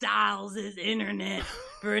Harry Styles' internet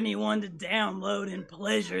for anyone to download and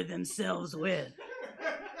pleasure themselves with.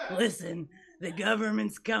 Listen, the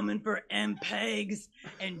government's coming for MPEGs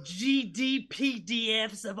and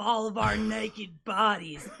GDPDFs of all of our naked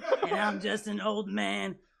bodies. And I'm just an old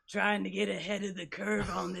man trying to get ahead of the curve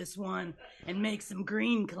on this one and make some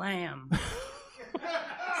green clam.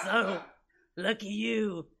 So, lucky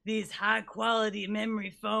you, these high-quality memory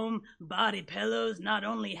foam body pillows not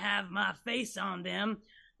only have my face on them,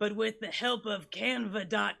 but with the help of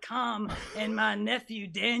Canva.com and my nephew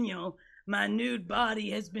Daniel, my nude body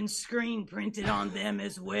has been screen printed on them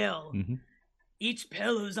as well. Mm-hmm. Each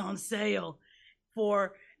pillow's on sale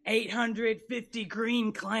for 850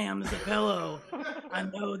 green clams a pillow. I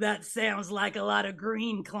know that sounds like a lot of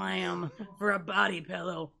green clam for a body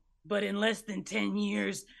pillow, but in less than 10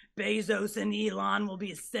 years, Bezos and Elon will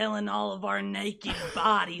be selling all of our naked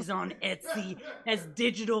bodies on Etsy as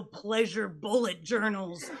digital pleasure bullet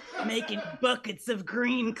journals, making buckets of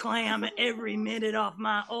green clam every minute off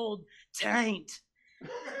my old taint.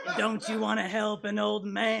 Don't you want to help an old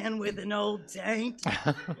man with an old taint?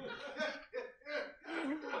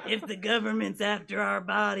 If the government's after our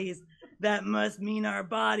bodies, that must mean our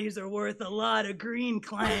bodies are worth a lot of green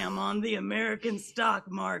clam on the American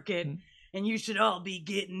stock market. And you should all be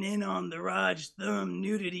getting in on the Raj Thumb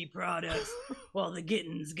nudity products while the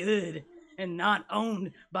getting's good and not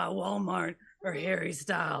owned by Walmart or Harry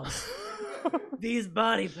Styles. These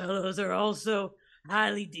body pillows are also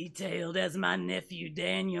highly detailed, as my nephew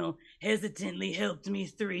Daniel hesitantly helped me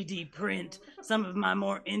 3D print some of my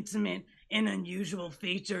more intimate and unusual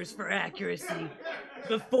features for accuracy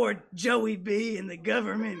before Joey B and the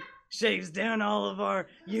government shaves down all of our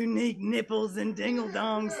unique nipples and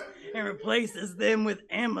dingle-dongs and replaces them with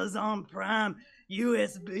Amazon Prime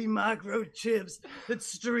USB microchips that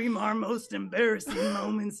stream our most embarrassing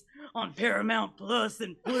moments on Paramount Plus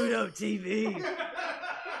and Pluto TV.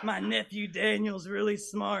 My nephew Daniel's really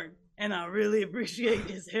smart, and I really appreciate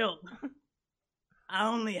his help. I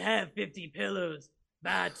only have 50 pillows.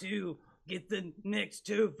 Buy 2, get the next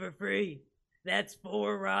 2 for free. That's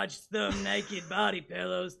 4 Raj Thumb naked body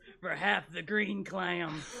pillows for half the green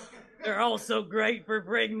clam. They're also great for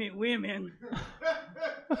pregnant women.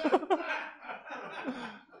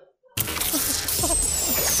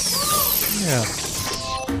 Yeah.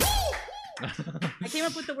 I came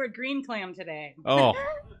up with the word green clam today. Oh,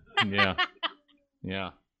 yeah,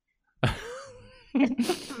 yeah.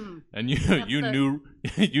 And you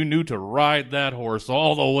knew to ride that horse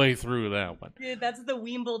all the way through that one. Dude, that's the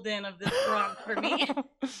Wimbledon of this Bronx for me.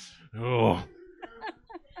 Oh,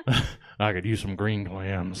 I could use some green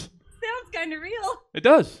clams. Sounds kind of real. It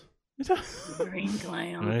does. It does. Green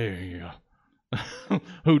clam. There you go.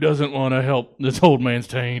 Who doesn't want to help this old man's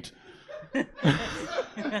taint? It's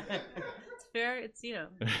fair. It's, you know.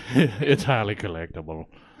 It's highly collectible.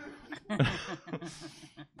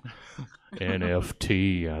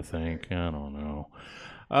 NFT, I think. I don't know.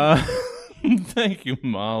 Thank you,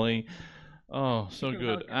 Molly. Oh, so You're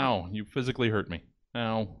good. welcome. Ow, you physically hurt me.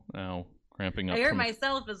 Ow, ow. Cramping up. I hurt from-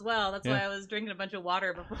 myself as well. That's Yeah. why I was drinking a bunch of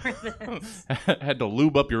water before this. Had to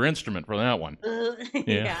lube up your instrument for that one.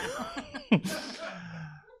 Yeah.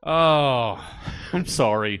 Oh, I'm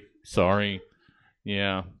sorry. Sorry.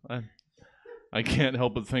 Yeah. I can't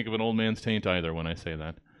help but think of an old man's taint either when I say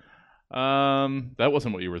that. That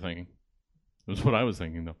wasn't what you were thinking. It was what I was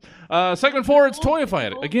thinking, though. Segment 4, it's Toyify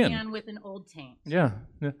It. Old Again. man with an old taint. Yeah.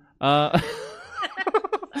 Yeah.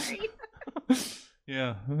 Sorry.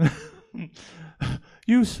 Yeah.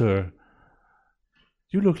 You, sir.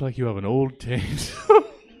 You look like you have an old taint.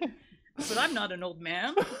 But I'm not an old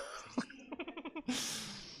man.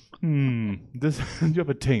 You have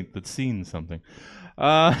a taint that's seen something.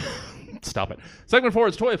 Stop it. Segment 4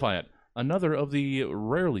 is Toyify It. Another of the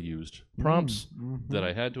rarely used prompts that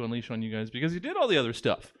I had to unleash on you guys because you did all the other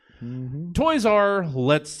stuff. Toys are,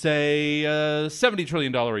 let's say, a $70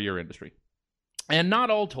 trillion a year industry. And not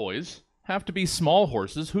all toys have to be small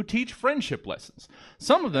horses who teach friendship lessons.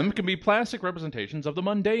 Some of them can be plastic representations of the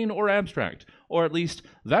mundane or abstract, or at least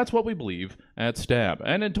that's what we believe at Stab.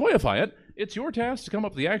 And in Toyify It, it's your task to come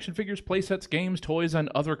up with the action figures, playsets, games, toys, and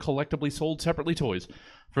other collectively sold separately toys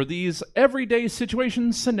for these everyday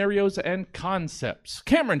situations, scenarios, and concepts.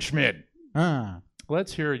 Cameron Schmid,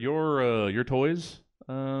 let's hear your toys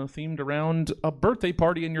themed around a birthday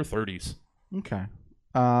party in your 30s. Okay.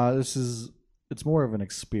 It's more of an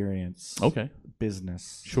experience. Okay.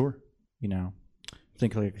 Business. Sure. You know,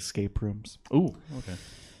 think like escape rooms. Ooh, okay.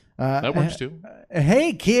 That works too.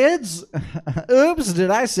 Hey, kids. Oops, did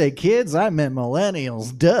I say kids? I meant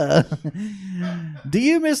millennials. Duh. Do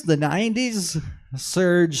you miss the 90s?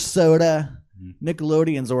 Surge Soda,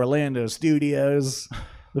 Nickelodeon's Orlando Studios,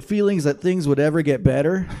 the feelings that things would ever get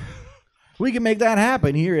better? We can make that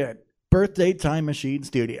happen here at Birthday Time Machine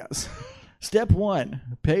Studios. Step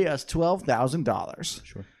 1, pay us $12,000.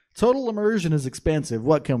 Sure. Total immersion is expensive.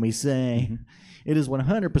 What can we say? It is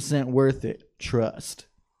 100% worth it. Trust.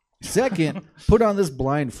 Second, put on this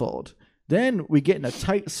blindfold. Then we get in a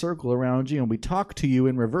tight circle around you and we talk to you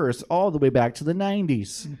in reverse all the way back to the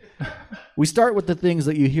 90s. We start with the things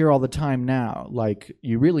that you hear all the time now, like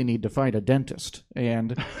you really need to find a dentist.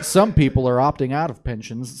 And some people are opting out of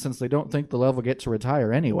pensions since they don't think they'll ever get to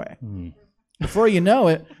retire anyway. Before you know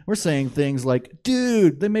it, we're saying things like,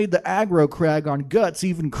 dude, they made the aggro crag on guts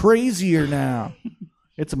even crazier now.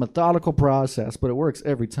 It's a methodical process, but it works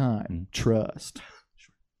every time. Trust.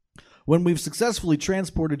 When we've successfully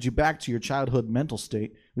transported you back to your childhood mental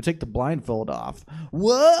state, We take the blindfold off.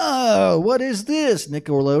 Whoa! What is this?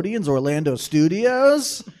 Nickelodeon's Orlando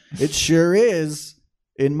Studios? It sure is.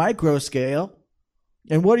 In micro scale.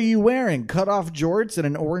 And what are you wearing? Cut-off jorts and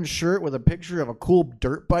an orange shirt with a picture of a cool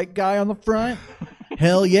dirt bike guy on the front?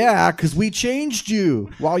 Hell yeah, because we changed you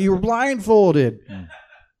while you were blindfolded.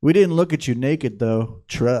 We didn't look at you naked, though.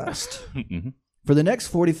 Trust. For the next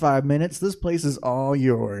 45 minutes, this place is all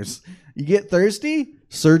yours. You get thirsty?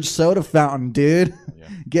 Surge soda fountain, dude. Yeah.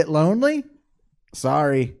 Get lonely?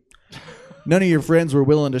 Sorry. None of your friends were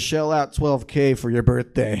willing to shell out $12K for your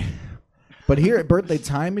birthday. But here at Birthday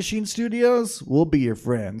Time Machine Studios, we'll be your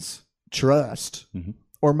friends. Trust.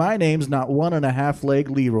 Or my name's not 1.5 leg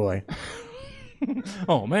Leroy.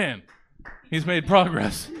 Oh, man. He's made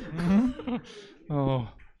progress. Oh,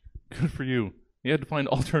 good for you. You had to find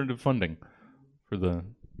alternative funding for the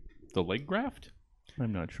leg graft?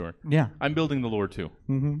 I'm not sure. Yeah. I'm building the lore, too,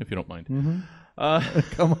 if you don't mind.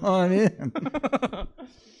 Come on in.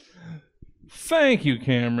 Thank you,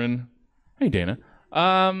 Cameron. Hey, Dana.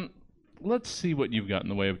 Let's see what you've got in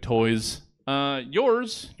the way of toys. Your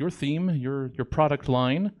theme, your product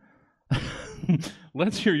line.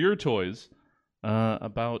 Let's hear your toys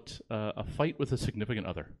about a fight with a significant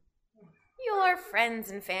other. Your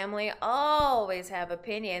friends and family always have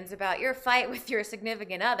opinions about your fight with your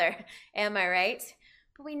significant other, am I right?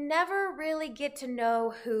 But we never really get to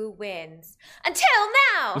know who wins. Until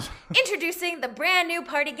now! Introducing the brand new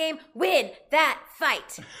party game, Win That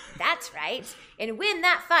Fight. That's right. In Win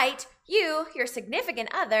That Fight, you, your significant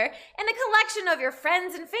other, and a collection of your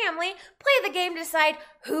friends and family play the game to decide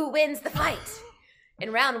who wins the fight.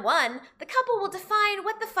 In round 1, the couple will define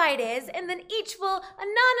what the fight is, and then each will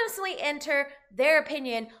anonymously enter their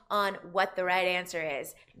opinion on what the right answer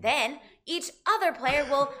is. Then, each other player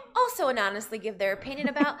will also anonymously give their opinion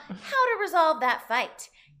about how to resolve that fight.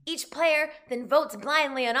 Each player then votes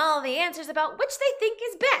blindly on all the answers about which they think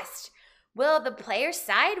is best. Will the players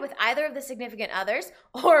side with either of the significant others,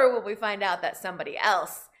 or will we find out that somebody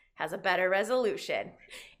else has a better resolution?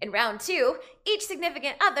 In round 2, each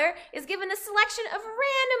significant other is given a selection of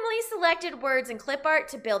randomly selected words and clip art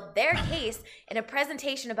to build their case in a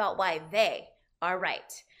presentation about why they are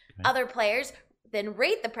right. Okay. Other players then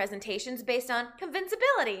rate the presentations based on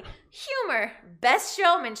convincibility, humor, best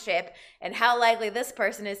showmanship, and how likely this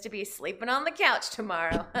person is to be sleeping on the couch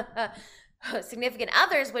tomorrow. Significant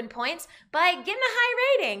others win points by getting a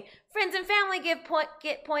high rating. Friends and family get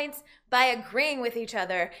points by agreeing with each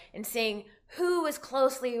other and seeing who is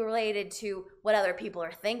closely related to what other people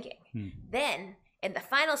are thinking. Then, in the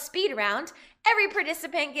final speed round, every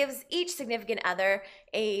participant gives each significant other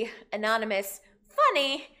a anonymous,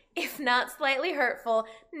 funny, if not slightly hurtful,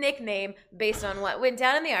 nickname based on what went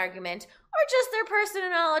down in the argument, or just their personal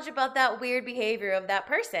knowledge about that weird behavior of that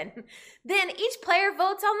person. Then each player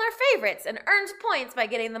votes on their favorites and earns points by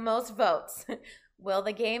getting the most votes. Will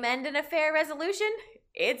the game end in a fair resolution?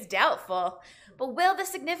 It's doubtful. But will the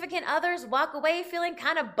significant others walk away feeling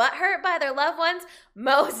kind of butthurt by their loved ones?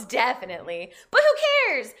 Most definitely. But who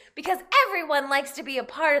cares? Because everyone likes to be a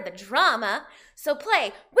part of the drama. So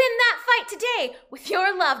play Win That Fight today with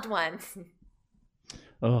your loved ones.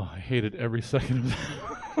 Oh, I hated every second of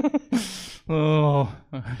that. Oh,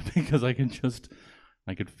 because I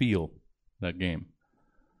could feel that game.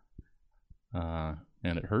 And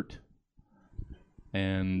it hurt.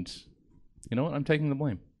 And you know what? I'm taking the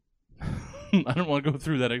blame. I don't want to go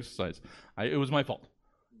through that exercise. It was my fault.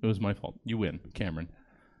 It was my fault. You win, Cameron.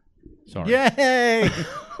 Sorry. Yay!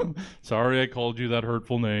 Sorry I called you that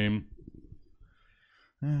hurtful name.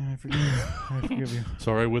 I forgive you.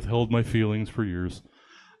 Sorry I withheld my feelings for years.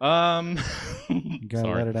 You gotta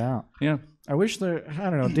sorry. let it out. Yeah. I wish I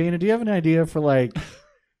don't know, Dana, do you have an idea for like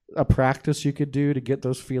a practice you could do to get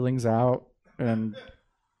those feelings out? And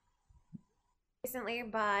Recently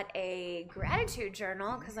bought a gratitude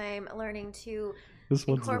journal because I'm learning to this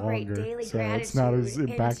one's incorporate longer, daily so gratitude it's not as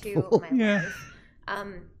into impactful. my Yeah. life.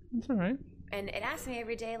 That's all right. And it asks me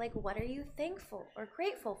every day, like, what are you thankful or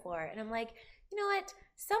grateful for? And I'm like, you know what?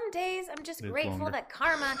 Some days I'm just grateful longer. that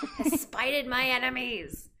karma has spited my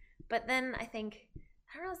enemies. But then I think,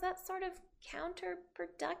 I don't know, is that sort of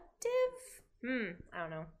counterproductive? I don't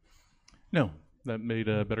know. No, that made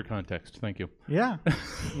a better context. Thank you. Yeah.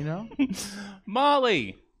 You know?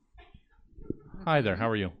 Molly! Hi there. How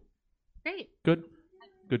are you? Great. Good?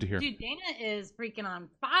 Good to hear. Dude, Dana is freaking on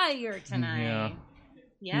fire tonight.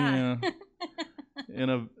 Yeah. in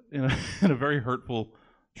a very hurtful,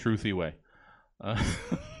 truthy way.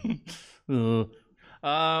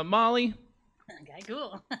 Molly. Okay,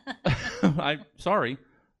 cool. Sorry.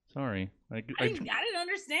 I didn't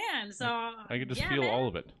understand. So could just yeah, feel man. all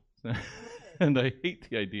of it. and I hate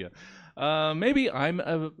the idea. Maybe I'm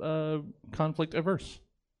conflict averse.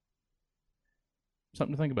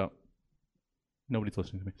 Something to think about. Nobody's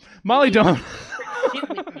listening to me. Molly, don't.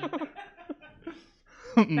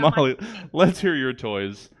 Molly, let's hear your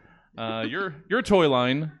toys. Your toy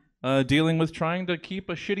line dealing with trying to keep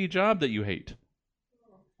a shitty job that you hate.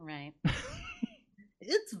 Right.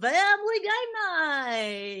 It's family game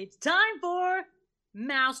night. Time for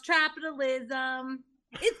Mousetrapitalism.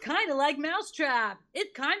 It's kind of like Mousetrap.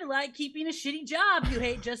 It's kind of like keeping a shitty job you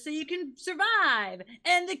hate just so you can survive.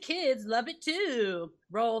 And the kids love it too.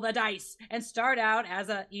 Roll the dice and start out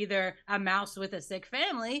as either a mouse with a sick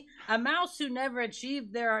family, a mouse who never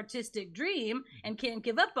achieved their artistic dream and can't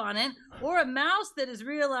give up on it, or a mouse that has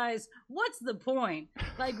realized, what's the point?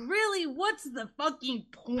 Like, really, what's the fucking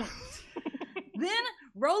point? Then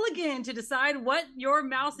roll again to decide what your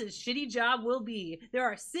mouse's shitty job will be. There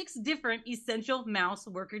are 6 different essential mouse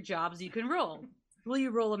worker jobs you can roll. Will you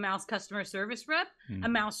roll a mouse customer service rep, a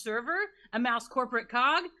mouse server, a mouse corporate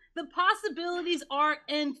cog? The possibilities are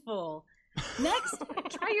endful. Next,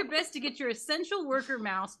 try your best to get your essential worker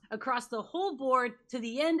mouse across the whole board to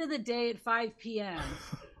the end of the day at 5 p.m.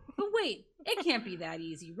 But wait, it can't be that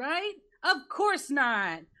easy, right? Of course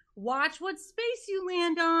not. Watch what space you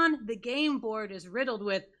land on. The game board is riddled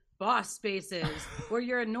with boss spaces, where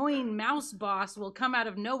your annoying mouse boss will come out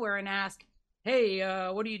of nowhere and ask, "Hey,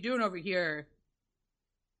 what are you doing over here?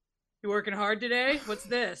 You working hard today? What's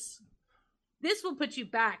this?" This will put you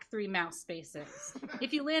back 3 mouse spaces.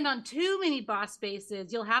 If you land on too many boss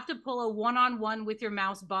spaces, you'll have to pull a one-on-one with your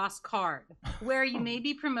mouse boss card, where you may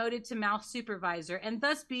be promoted to mouse supervisor and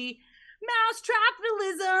thus be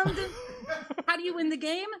Mousetrapitalism. How do you win the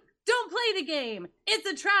game? Don't play the game. It's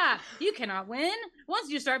a trap. You cannot win.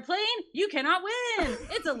 Once you start playing, you cannot win.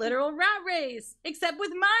 It's a literal rat race, except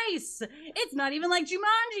with mice. It's not even like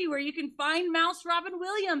Jumanji, where you can find Mouse Robin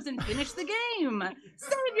Williams and finish the game.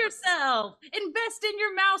 Save yourself. Invest in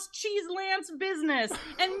your mouse cheese lance business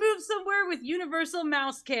and move somewhere with universal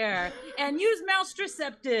mouse care. And use mouse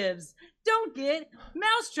contraceptives. Don't get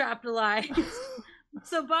mouse-trapitalized.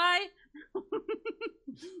 So buy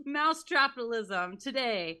Mousetrapitalism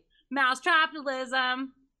today. Mousetrapitalism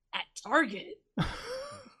at Target.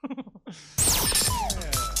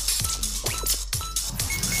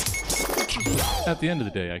 At the end of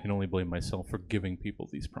the day, I can only blame myself for giving people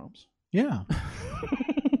these prompts. Yeah.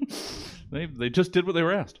 They just did what they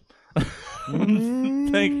were asked.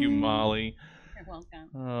 Thank you, Molly. You're welcome.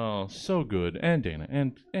 Oh, so good. And Dana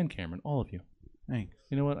and Cameron, all of you. Thanks.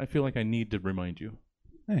 You know what? I feel like I need to remind you.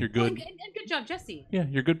 Hey. You're good. And good job, Jesse. Yeah,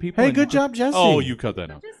 you're good people. Hey, and good job, Jesse. Oh, you cut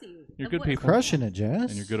that out. Jesse. You're good people. Crushing it, Jess.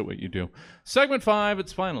 And you're good at what you do. Segment 5,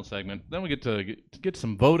 it's final segment. Then we get to get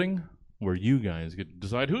some voting, where you guys get to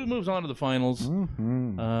decide who moves on to the finals.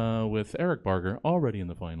 With Eric Barger already in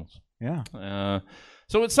the finals. Yeah.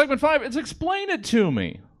 So it's segment 5. It's Explain It To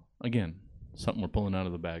Me. Again, something we're pulling out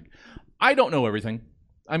of the bag. I don't know everything.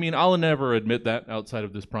 I mean, I'll never admit that outside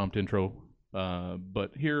of this prompt intro.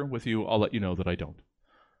 But here with you, I'll let you know that I don't.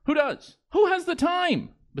 Who does? Who has the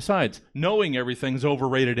time? Besides, knowing everything's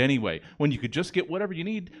overrated anyway, when you could just get whatever you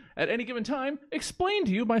need at any given time explained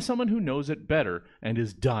to you by someone who knows it better and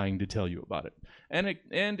is dying to tell you about it. And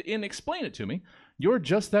in Explain It To Me, you're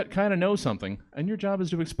just that kind of know something, and your job is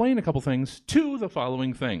to explain a couple things to the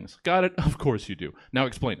following things. Got it? Of course you do. Now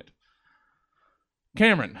explain it.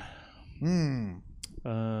 Cameron.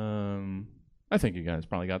 I think you guys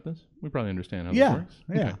probably got this. We probably understand how this works.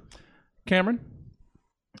 Yeah. Okay. Cameron.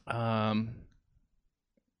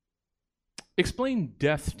 Explain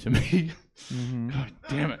death to me. God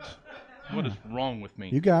damn it. What is wrong with me?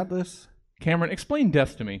 You got this. Cameron, explain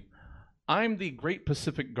death to me. I'm the Great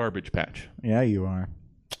Pacific Garbage Patch. Yeah, you are.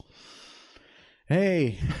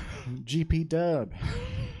 Hey, GP Dub.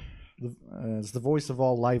 It's the voice of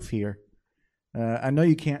all life here. I know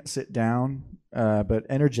you can't sit down, but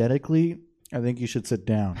energetically, I think you should sit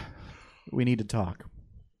down. We need to talk.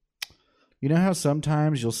 You know how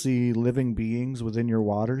sometimes you'll see living beings within your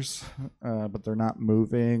waters, but they're not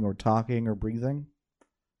moving or talking or breathing?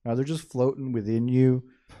 They're just floating within you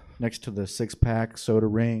next to the six-pack soda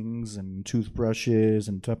rings and toothbrushes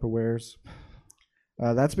and Tupperwares.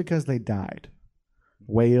 That's because they died.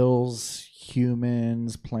 Whales,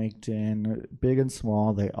 humans, plankton, big and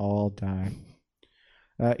small, they all die.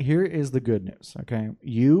 Here is the good news, okay?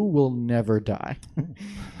 You will never die.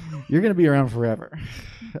 You're going to be around forever.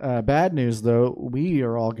 Bad news, though, we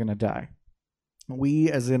are all going to die.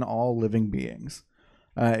 We, as in all living beings.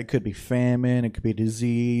 It could be famine, it could be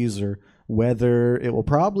disease, or weather. It will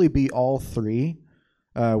probably be all three,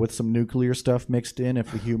 with some nuclear stuff mixed in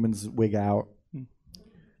if the humans wig out.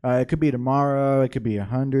 It could be tomorrow. It could be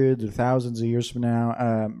hundreds or thousands of years from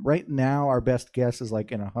now. Right now, our best guess is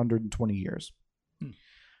like in 120 years.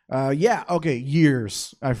 Yeah, okay,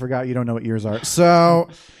 years. I forgot you don't know what years are. So,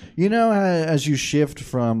 as you shift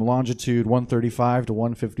from longitude 135 to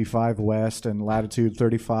 155 west and latitude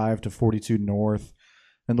 35 to 42 north,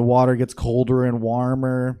 and the water gets colder and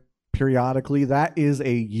warmer periodically, that is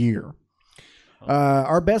a year.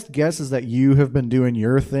 Our best guess is that you have been doing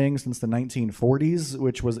your thing since the 1940s,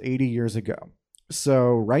 which was 80 years ago.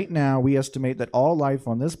 So right now, we estimate that all life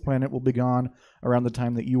on this planet will be gone around the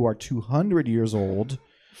time that you are 200 years old,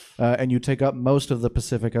 and you take up most of the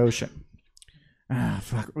Pacific Ocean.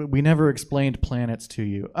 Fuck. We never explained planets to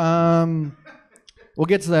you. We'll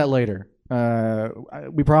get to that later.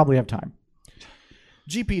 We probably have time.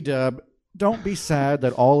 GP Dub, don't be sad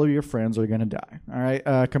that all of your friends are going to die. All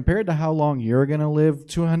right. Compared to how long you're going to live,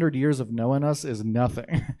 200 years of knowing us is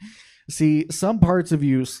nothing. See, some parts of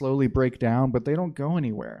you slowly break down, but they don't go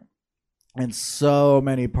anywhere. And so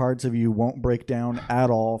many parts of you won't break down at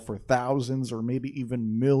all for thousands or maybe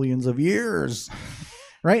even millions of years.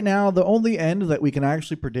 Right now, the only end that we can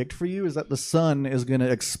actually predict for you is that the sun is going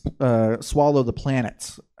to swallow the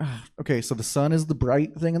planets. Okay, so the sun is the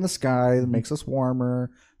bright thing in the sky that makes us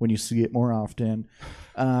warmer when you see it more often.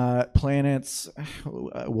 Planets,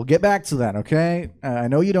 we'll get back to that, okay? I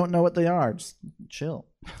know you don't know what they are. Just chill.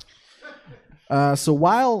 So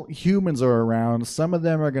while humans are around, some of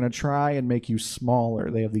them are going to try and make you smaller.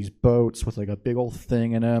 They have these boats with like a big old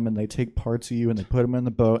thing in them, and they take parts of you and they put them in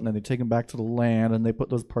the boat, and then they take them back to the land, and they put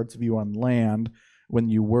those parts of you on land when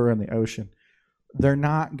you were in the ocean. They're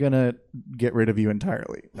not going to get rid of you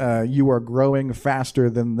entirely. You are growing faster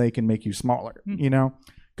than they can make you smaller,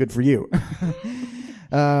 Good for you.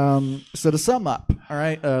 So to sum up, all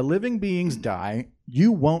right, living beings die.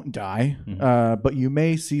 You won't die, but you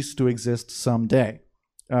may cease to exist someday.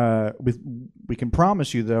 We can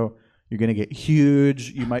promise you, though, you're going to get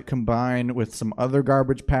huge. You might combine with some other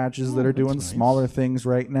garbage patches that are doing smaller things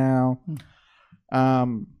right now.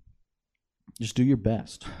 Just do your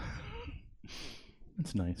best.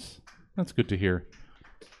 That's nice. That's good to hear.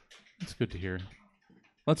 That's good to hear.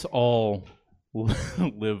 Let's all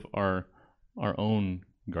live our own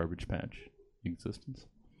garbage patch existence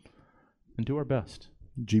and do our best.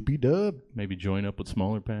 GP Dub. Maybe join up with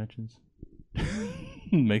smaller patches.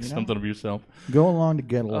 Make something of yourself. Go along to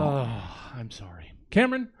get along. Oh, I'm sorry.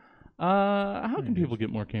 Cameron, how can people get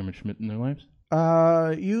more Cameron Schmidt in their lives?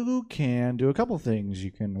 You can do a couple things.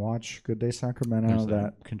 You can watch Good Day Sacramento.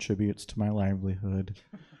 That contributes to my livelihood.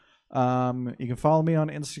 You can follow me on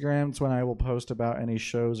Instagram. It's when I will post about any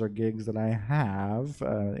shows or gigs that I have.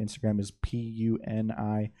 Instagram is PUNISCHMID.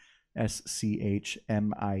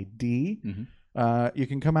 You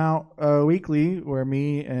can come out weekly where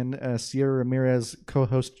me and Sierra Ramirez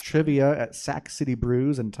co-host trivia at Sac City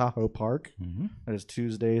Brews in Tahoe Park. That is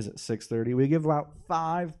Tuesdays at 6:30. We give out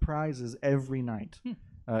 5 prizes every night,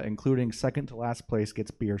 including second to last place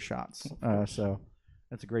gets beer shots. So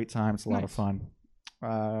that's a great time. It's a lot of fun.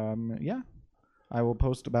 Yeah, I will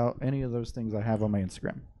post about any of those things I have on my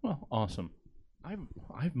Instagram. Well, awesome.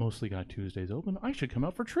 I've mostly got Tuesdays open. I should come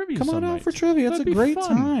out for trivia. Come on out night. for trivia. It's That'd a great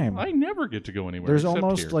fun. time. I never get to go anywhere. There's except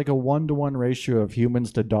almost here. like a 1-to-1 ratio of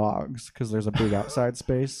humans to dogs because there's a big outside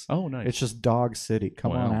space. Oh, nice. It's just dog city.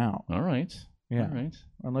 Come on out. All right. Yeah. All right.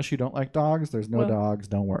 Unless you don't like dogs, there's no dogs.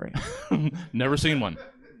 Don't worry. Never seen one.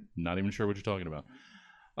 Not even sure what you're talking about.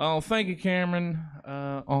 Oh, thank you, Cameron.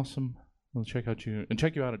 Awesome. We'll check you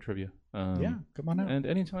out at trivia. Yeah, come on out. And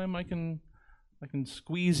anytime I can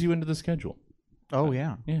squeeze you into the schedule. Oh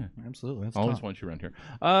yeah, yeah, absolutely. That's always tough. want you around here.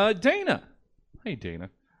 Dana, hey Dana,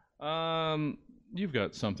 you've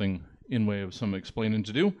got something in way of some explaining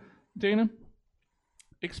to do. Dana,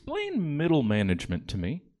 explain middle management to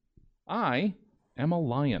me. I am a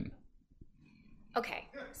lion. Okay,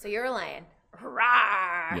 so you're a lion.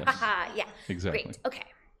 Rawr! Yes. Yeah, Exactly. great. Okay,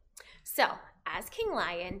 so as King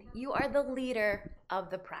Lion, you are the leader of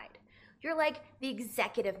the pride. You're like the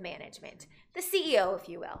executive management, the CEO, if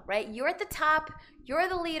you will, right? You're at the top, you're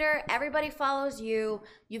the leader, everybody follows you,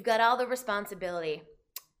 you've got all the responsibility.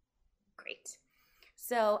 Great.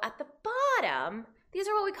 So at the bottom, these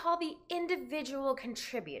are what we call the individual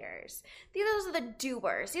contributors. Those are the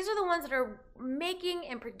doers. These are the ones that are making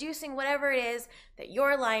and producing whatever it is that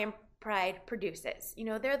your Lion Pride produces.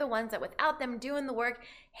 They're the ones that without them doing the work,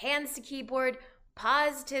 hands to keyboard,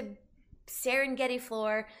 paws to Serengeti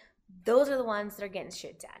floor, those are the ones that are getting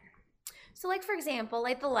shit done. So like, for example,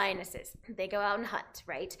 like the lionesses, they go out and hunt,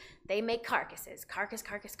 right? They make carcasses,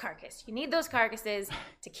 carcass. You need those carcasses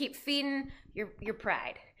to keep feeding your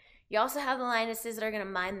pride. You also have the lionesses that are going to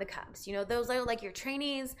mind the cubs. You know, those are like your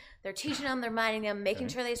trainees. They're teaching them, they're minding them, making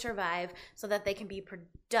sure they survive so that they can be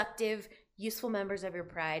productive, useful members of your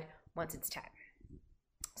pride once it's time.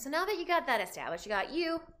 So now that you got that established, you got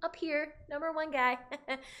you up here, number one guy.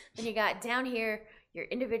 Then you got down here your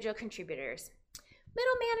individual contributors.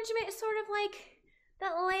 Middle management is sort of like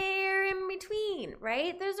that layer in between,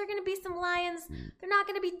 right? Those are going to be some lions. They're not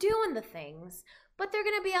going to be doing the things, but they're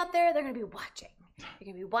going to be out there. They're going to be watching. They're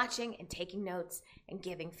going to be watching and taking notes and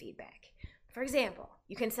giving feedback. For example,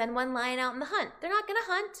 you can send one lion out in the hunt. They're not going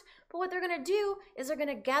to hunt, but what they're going to do is they're going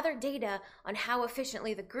to gather data on how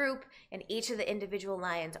efficiently the group and each of the individual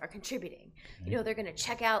lions are contributing. You know, they're going to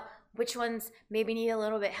check out which ones maybe need a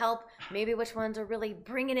little bit help, maybe which ones are really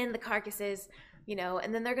bringing in the carcasses, you know,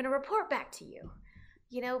 and then they're going to report back to you.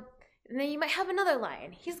 You know, and then you might have another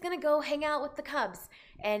lion. He's going to go hang out with the cubs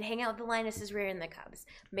and hang out with the lionesses rearing the cubs.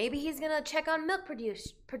 Maybe he's going to check on milk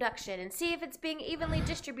production and see if it's being evenly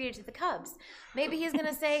distributed to the cubs. Maybe he's going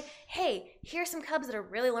to say, hey, here's some cubs that are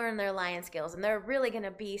really learning their lion skills, and they're really going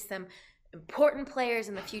to be some important players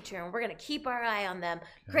in the future, and we're going to keep our eye on them.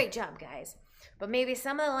 Great job, guys. But maybe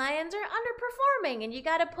some of the lions are underperforming, and you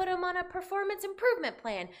got to put them on a performance improvement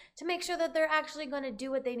plan to make sure that they're actually going to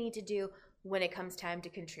do what they need to do when it comes time to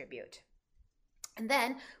contribute. And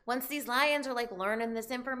then once these lions are like learning this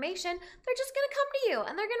information, they're just going to come to you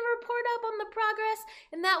and they're going to report up on the progress.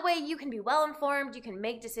 And that way you can be well informed, you can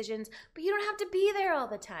make decisions, but you don't have to be there all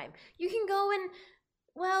the time. You can go and,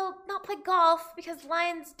 well, not play golf because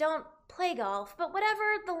lions don't play golf, but whatever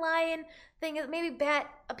the lion thing is, maybe bat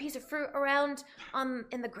a piece of fruit around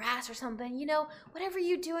in the grass or something, you know, whatever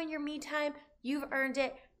you do in your me time, you've earned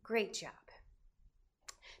it. Great job.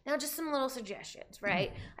 Now, just some little suggestions,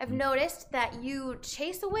 right? I've noticed that you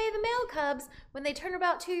chase away the male cubs when they turn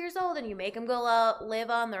about 2 years old and you make them go out, live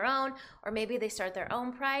on their own, or maybe they start their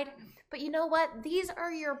own pride. But you know what? These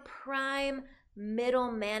are your prime middle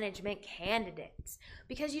management candidates.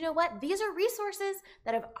 Because you know what? These are resources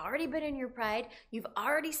that have already been in your pride. You've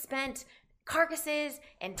already spent carcasses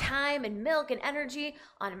and time and milk and energy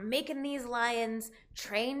on making these lions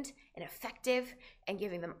trained and effective and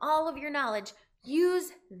giving them all of your knowledge.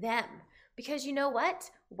 Use them. Because you know what?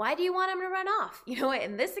 Why do you want them to run off? You know what?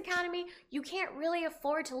 In this economy, you can't really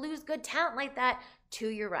afford to lose good talent like that to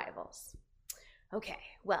your rivals. Okay,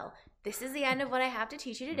 well, this is the end of what I have to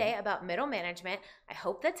teach you today about middle management. I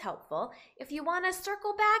hope that's helpful. If you want to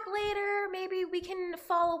circle back later, maybe we can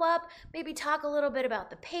follow up, maybe talk a little bit about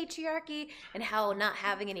the patriarchy and how not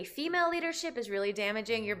having any female leadership is really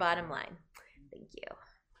damaging your bottom line. Thank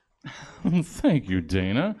you. Thank you,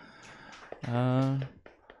 Dana. I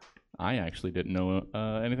actually didn't know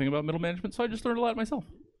anything about middle management, so I just learned a lot myself.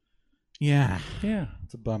 Yeah. Yeah.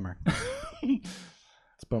 It's a bummer.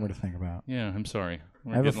 It's a bummer to think about. Yeah, I'm sorry.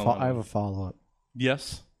 I have a follow-up.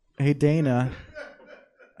 Yes. Hey, Dana.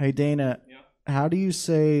 Yeah. How do you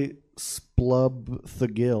say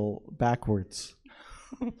splub-thagil backwards?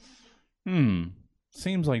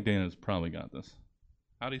 Seems like Dana's probably got this.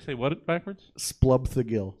 How do you say what backwards?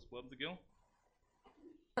 Splub-thagil. Slub the gill?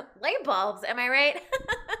 Light bulbs, am I right?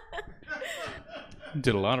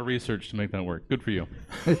 Did a lot of research to make that work. Good for you.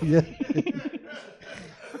 Yeah.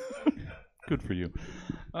 Good for you.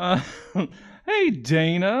 Hey,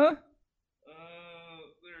 Dana.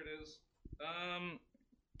 There it is.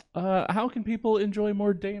 How can people enjoy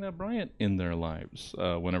more Dana Bryant in their lives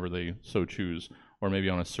whenever they so choose, or maybe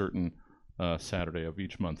on a certain Saturday of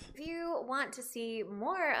each month? If you want to see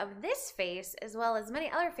more of this face as well as many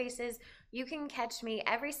other faces, you can catch me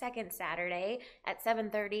every second Saturday at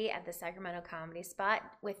 7:30 at the Sacramento Comedy Spot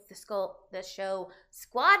with the show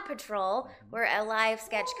Squad Patrol. We're a live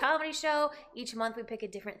sketch comedy show. Each month we pick a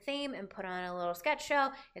different theme and put on a little sketch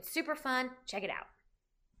show. It's super fun. Check it out.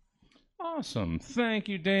 Awesome. Thank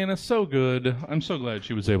you, Dana. So good. I'm so glad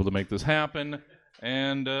she was able to make this happen.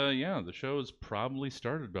 And, the show is probably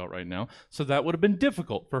started about right now. So that would have been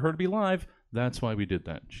difficult for her to be live. That's why we did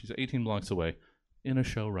that. She's 18 blocks away in a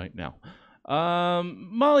show right now.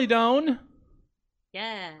 Molly Doan.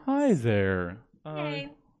 Yes. Hi there. Hey.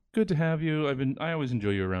 Good to have you. I always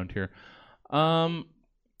enjoy you around here.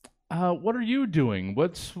 What are you doing?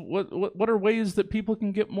 What are ways that people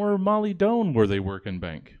can get more Molly Doan where they work in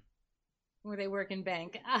bank? Where they work in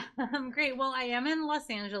bank. Great. Well, I am in Los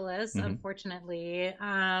Angeles, unfortunately.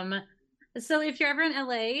 So if you're ever in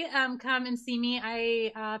LA, come and see me.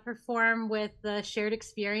 I perform with the Shared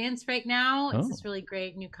Experience right now. It's this really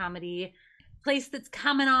great new comedy place that's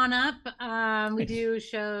coming on up. We do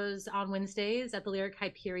shows on Wednesdays at the Lyric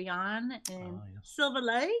Hyperion in Silver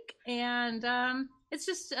Lake. And it's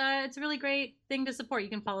just, it's a really great thing to support. You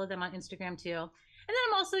can follow them on Instagram too. then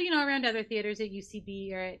I'm also, around other theaters at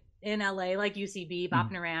UCB or in LA, like UCB,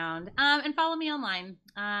 bopping around. And follow me online,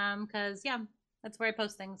 because that's where I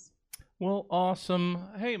post things. Well, awesome.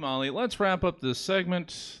 Hey, Molly, let's wrap up this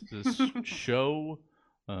segment, this show.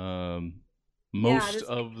 Most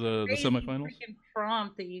of the semifinals. Freaking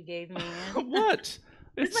prompt that you gave me. What?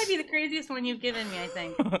 This might be the craziest one you've given me, I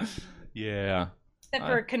think. Yeah. Except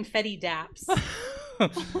for confetti daps.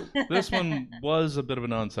 This one was a bit of a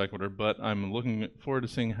non sequitur, but I'm looking forward to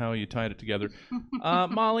seeing how you tied it together.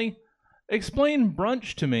 Molly, explain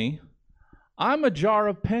brunch to me. I'm a jar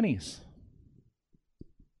of pennies.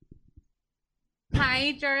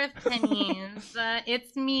 Hi, jar of pennies.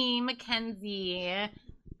 It's me, Mackenzie.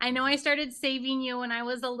 I know I started saving you when I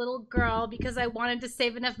was a little girl because I wanted to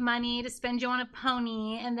save enough money to spend you on a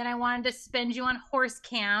pony, and then I wanted to spend you on horse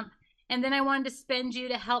camp, and then I wanted to spend you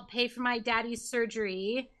to help pay for my daddy's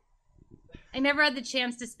surgery. I never had the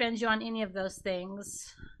chance to spend you on any of those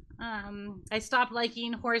things. I stopped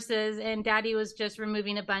liking horses, and daddy was just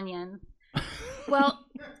removing a bunion. Well,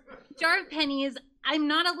 jar of pennies, I'm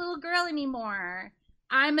not a little girl anymore.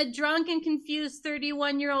 I'm a drunk and confused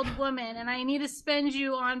 31-year-old woman, and I need to spend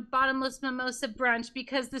you on bottomless mimosa brunch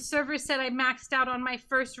because the server said I maxed out on my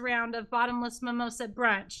first round of bottomless mimosa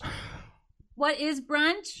brunch. What is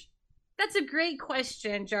brunch? That's a great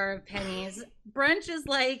question, jar of pennies. Brunch is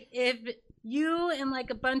like if you and like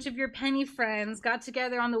a bunch of your penny friends got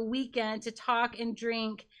together on the weekend to talk and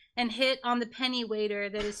drink and hit on the penny waiter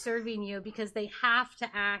that is serving you because they have to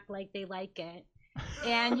act like they like it.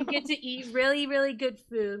 And you get to eat really, really good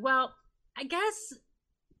food. Well, I guess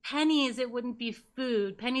pennies, it wouldn't be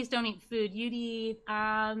food. Pennies don't eat food. You'd eat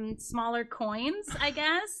smaller coins, I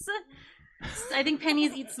guess. I think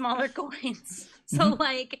pennies eat smaller coins. So,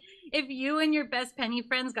 like, if you and your best penny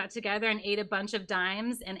friends got together and ate a bunch of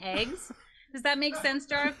dimes and eggs, does that make sense,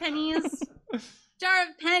 jar of pennies? Jar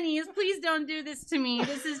of pennies, please don't do this to me.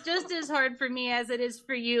 This is just as hard for me as it is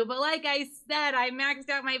for you. But like I said, I maxed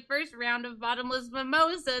out my first round of bottomless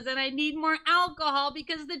mimosas, and I need more alcohol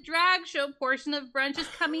because the drag show portion of brunch is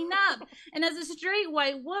coming up. And as a straight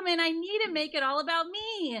white woman, I need to make it all about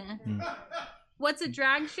me. What's a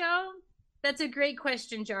drag show? That's a great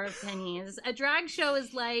question, jar of pennies. A drag show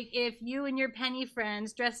is like if you and your penny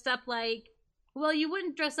friends dressed up like, well, you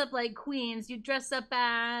wouldn't dress up like queens. You'd dress up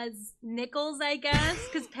as nickels, I guess,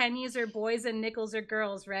 because pennies are boys and nickels are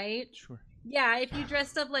girls, right? Sure. Yeah, if you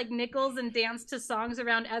dressed up like nickels and danced to songs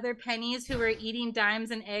around other pennies who were eating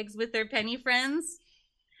dimes and eggs with their penny friends.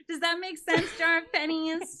 Does that make sense, jar of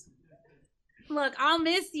pennies? Look, I'll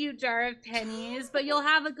miss you, jar of pennies, but you'll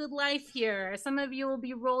have a good life here. Some of you will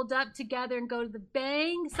be rolled up together and go to the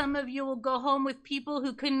bank. Some of you will go home with people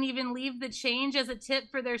who couldn't even leave the change as a tip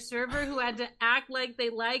for their server who had to act like they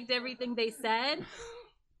liked everything they said.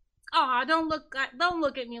 Aw, don't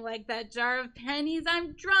look at me like that, jar of pennies.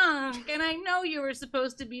 I'm drunk, and I know you were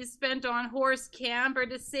supposed to be spent on horse camp or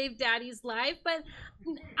to save daddy's life, but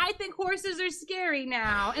I think horses are scary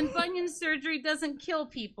now, and bunion surgery doesn't kill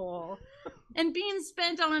people. And being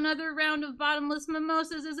spent on another round of bottomless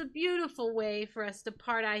mimosas is a beautiful way for us to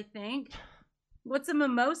part, I think. What's a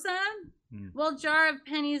mimosa? Well, jar of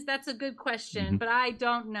pennies, that's a good question, but I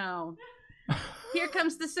don't know. Here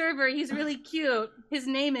comes the server. He's really cute. His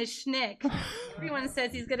name is Schnick. Everyone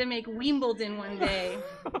says he's going to make Wimbledon one day.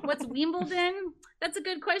 What's Wimbledon? That's a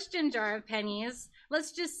good question, jar of pennies.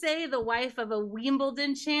 Let's just say the wife of a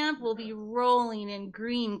Wimbledon champ will be rolling in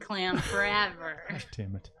green clam forever. Gosh,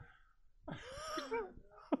 damn it.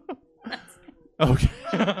 Okay.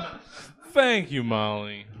 Thank you,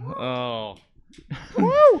 Molly. Oh.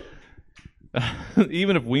 Woo!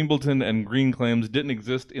 Even if Wimbledon and green clams didn't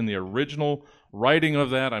exist in the original writing of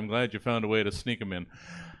that, I'm glad you found a way to sneak them in.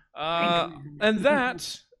 And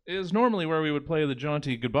that is normally where we would play the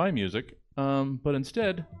jaunty goodbye music, but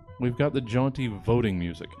instead, we've got the jaunty voting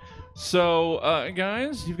music. So,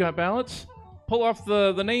 guys, you've got ballots. Pull off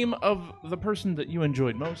the name of the person that you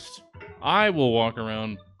enjoyed most. I will walk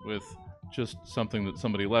around with just something that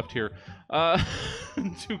somebody left here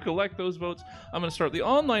to collect those votes. I'm going to start the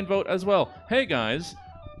online vote as well. Hey, guys,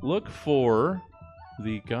 look for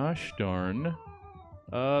the gosh darn...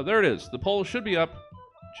 there it is. The poll should be up.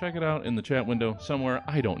 Check it out in the chat window somewhere.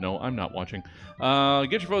 I don't know. I'm not watching.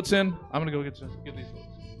 Get your votes in. I'm going to go get these votes.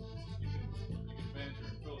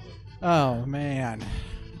 Oh, man.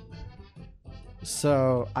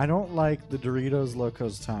 So, I don't like the Doritos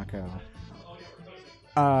Locos Taco.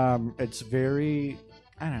 It's very,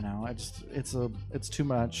 I don't know. It's too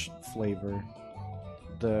much flavor.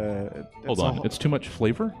 Hold on, it's too much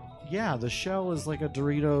flavor? Yeah, the shell is like a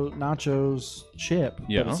Dorito nachos chip.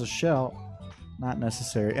 Yeah. But it's a shell. not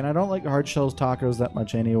necessary. And I don't like hard shells tacos that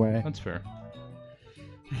much anyway. That's fair.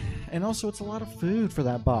 And also, it's a lot of food for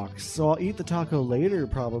that box. So I'll eat the taco later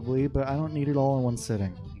probably, but I don't need it all in one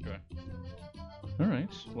sitting. Okay. All right.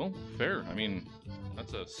 Well, fair. I mean,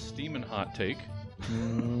 that's a steaming hot take.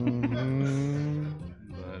 Mm-hmm.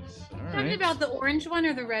 But all Talking right. about the orange one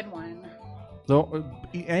or the red one?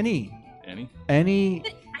 Any. I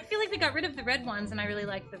feel like they got rid of the red ones, and I really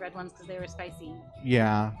liked the red ones because they were spicy.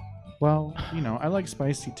 Yeah. Well, I like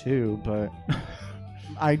spicy too, but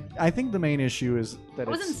I think the main issue is that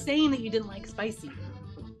I wasn't saying that you didn't like spicy.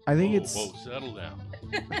 I think Whoa, settle down.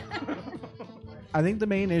 I think the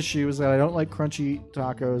main issue is that I don't like crunchy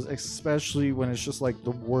tacos, especially when it's just like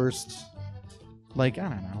the worst. Like, I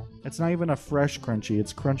don't know. It's not even a fresh crunchy.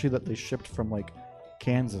 It's crunchy that they shipped from like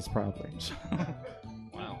Kansas probably.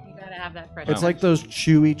 Wow. You gotta have that fresh. It's like those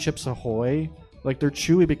chewy Chips Ahoy. Like they're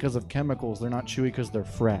chewy because of chemicals. They're not chewy because they're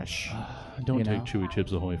fresh. Don't You take know? chewy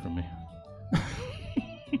chips ahoy from me.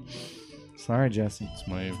 Sorry, Jesse. It's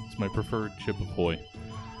my preferred chip ahoy.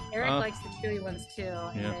 Eric likes the chewy ones too.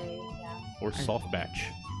 Yeah. Yeah. Or soft batch.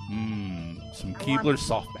 Some I Keebler want-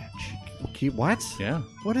 soft batch. What? Yeah,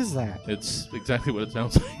 What is that? it's exactly what it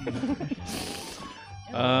sounds like.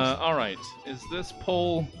 All right, is this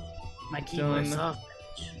poll? My keyboard Done. soft.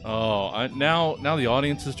 Oh, now the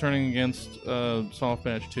audience is turning against soft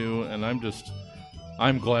batch too, and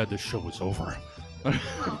I'm glad this show is over.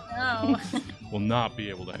 Oh no. Will not be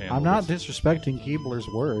able to handle. I'm not this. disrespecting Keebler's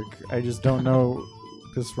work. I just don't know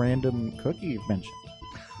this random cookie you've mentioned.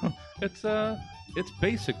 It's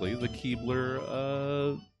basically the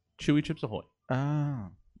Keebler chewy chips ahoy. Oh,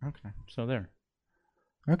 okay. So there.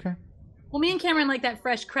 Okay. Well, me and Cameron like that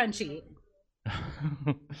fresh crunchy.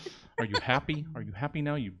 Are you happy? Are you happy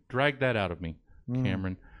now? You dragged that out of me,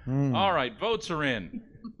 Cameron. All right, votes are in.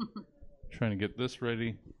 Trying to get this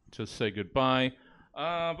ready to say goodbye.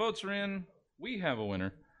 Votes are in. We have a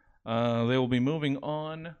winner. They will be moving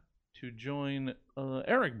on to join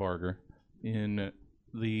Eric Barger in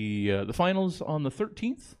the finals on the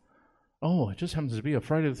 13th. Oh, it just happens to be a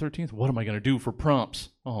Friday the 13th. What am I going to do for prompts?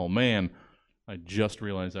 Oh, man. I just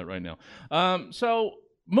realized that right now. So,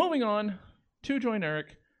 moving on to join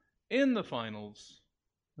Eric in the finals.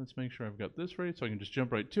 Let's make sure I've got this ready so I can just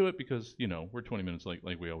jump right to it because, we're 20 minutes late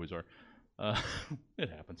like we always are. It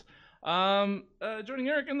happens. Joining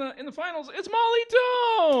Eric in the finals, it's Molly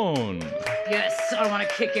Doan! Yes, I want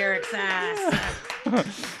to kick Eric's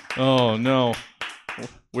ass. Oh, no.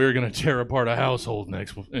 We're going to tear apart a household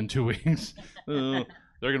in 2 weeks. They're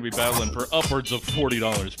going to be battling for upwards of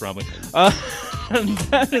 $40 probably. And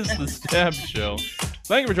that is the Stab Show.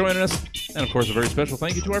 Thank you for joining us. And, of course, a very special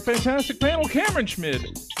thank you to our fantastic panel, Cameron Schmid,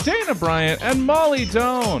 Dana Bryant, and Molly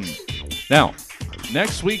Doan. Now,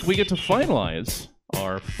 next week we get to finalize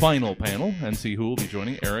our final panel and see who will be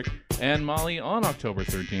joining Eric and Molly on October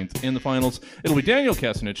 13th in the finals. It'll be Daniel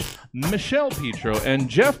Kasanich, Michelle Petro, and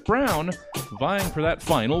Jeff Brown vying for that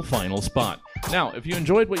final spot. Now, if you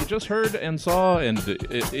enjoyed what you just heard and saw and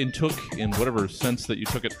took in whatever sense that you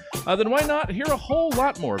took it, then why not hear a whole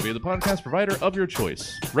lot more via the podcast provider of your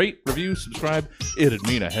choice? Rate, review, subscribe. It'd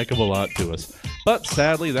mean a heck of a lot to us. But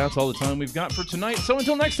sadly, that's all the time we've got for tonight. So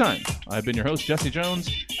until next time, I've been your host, Jesse Jones,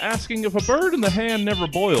 asking if a bird in the hand never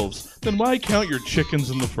boils, then why count your chickens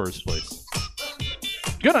in the first place?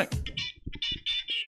 Good night.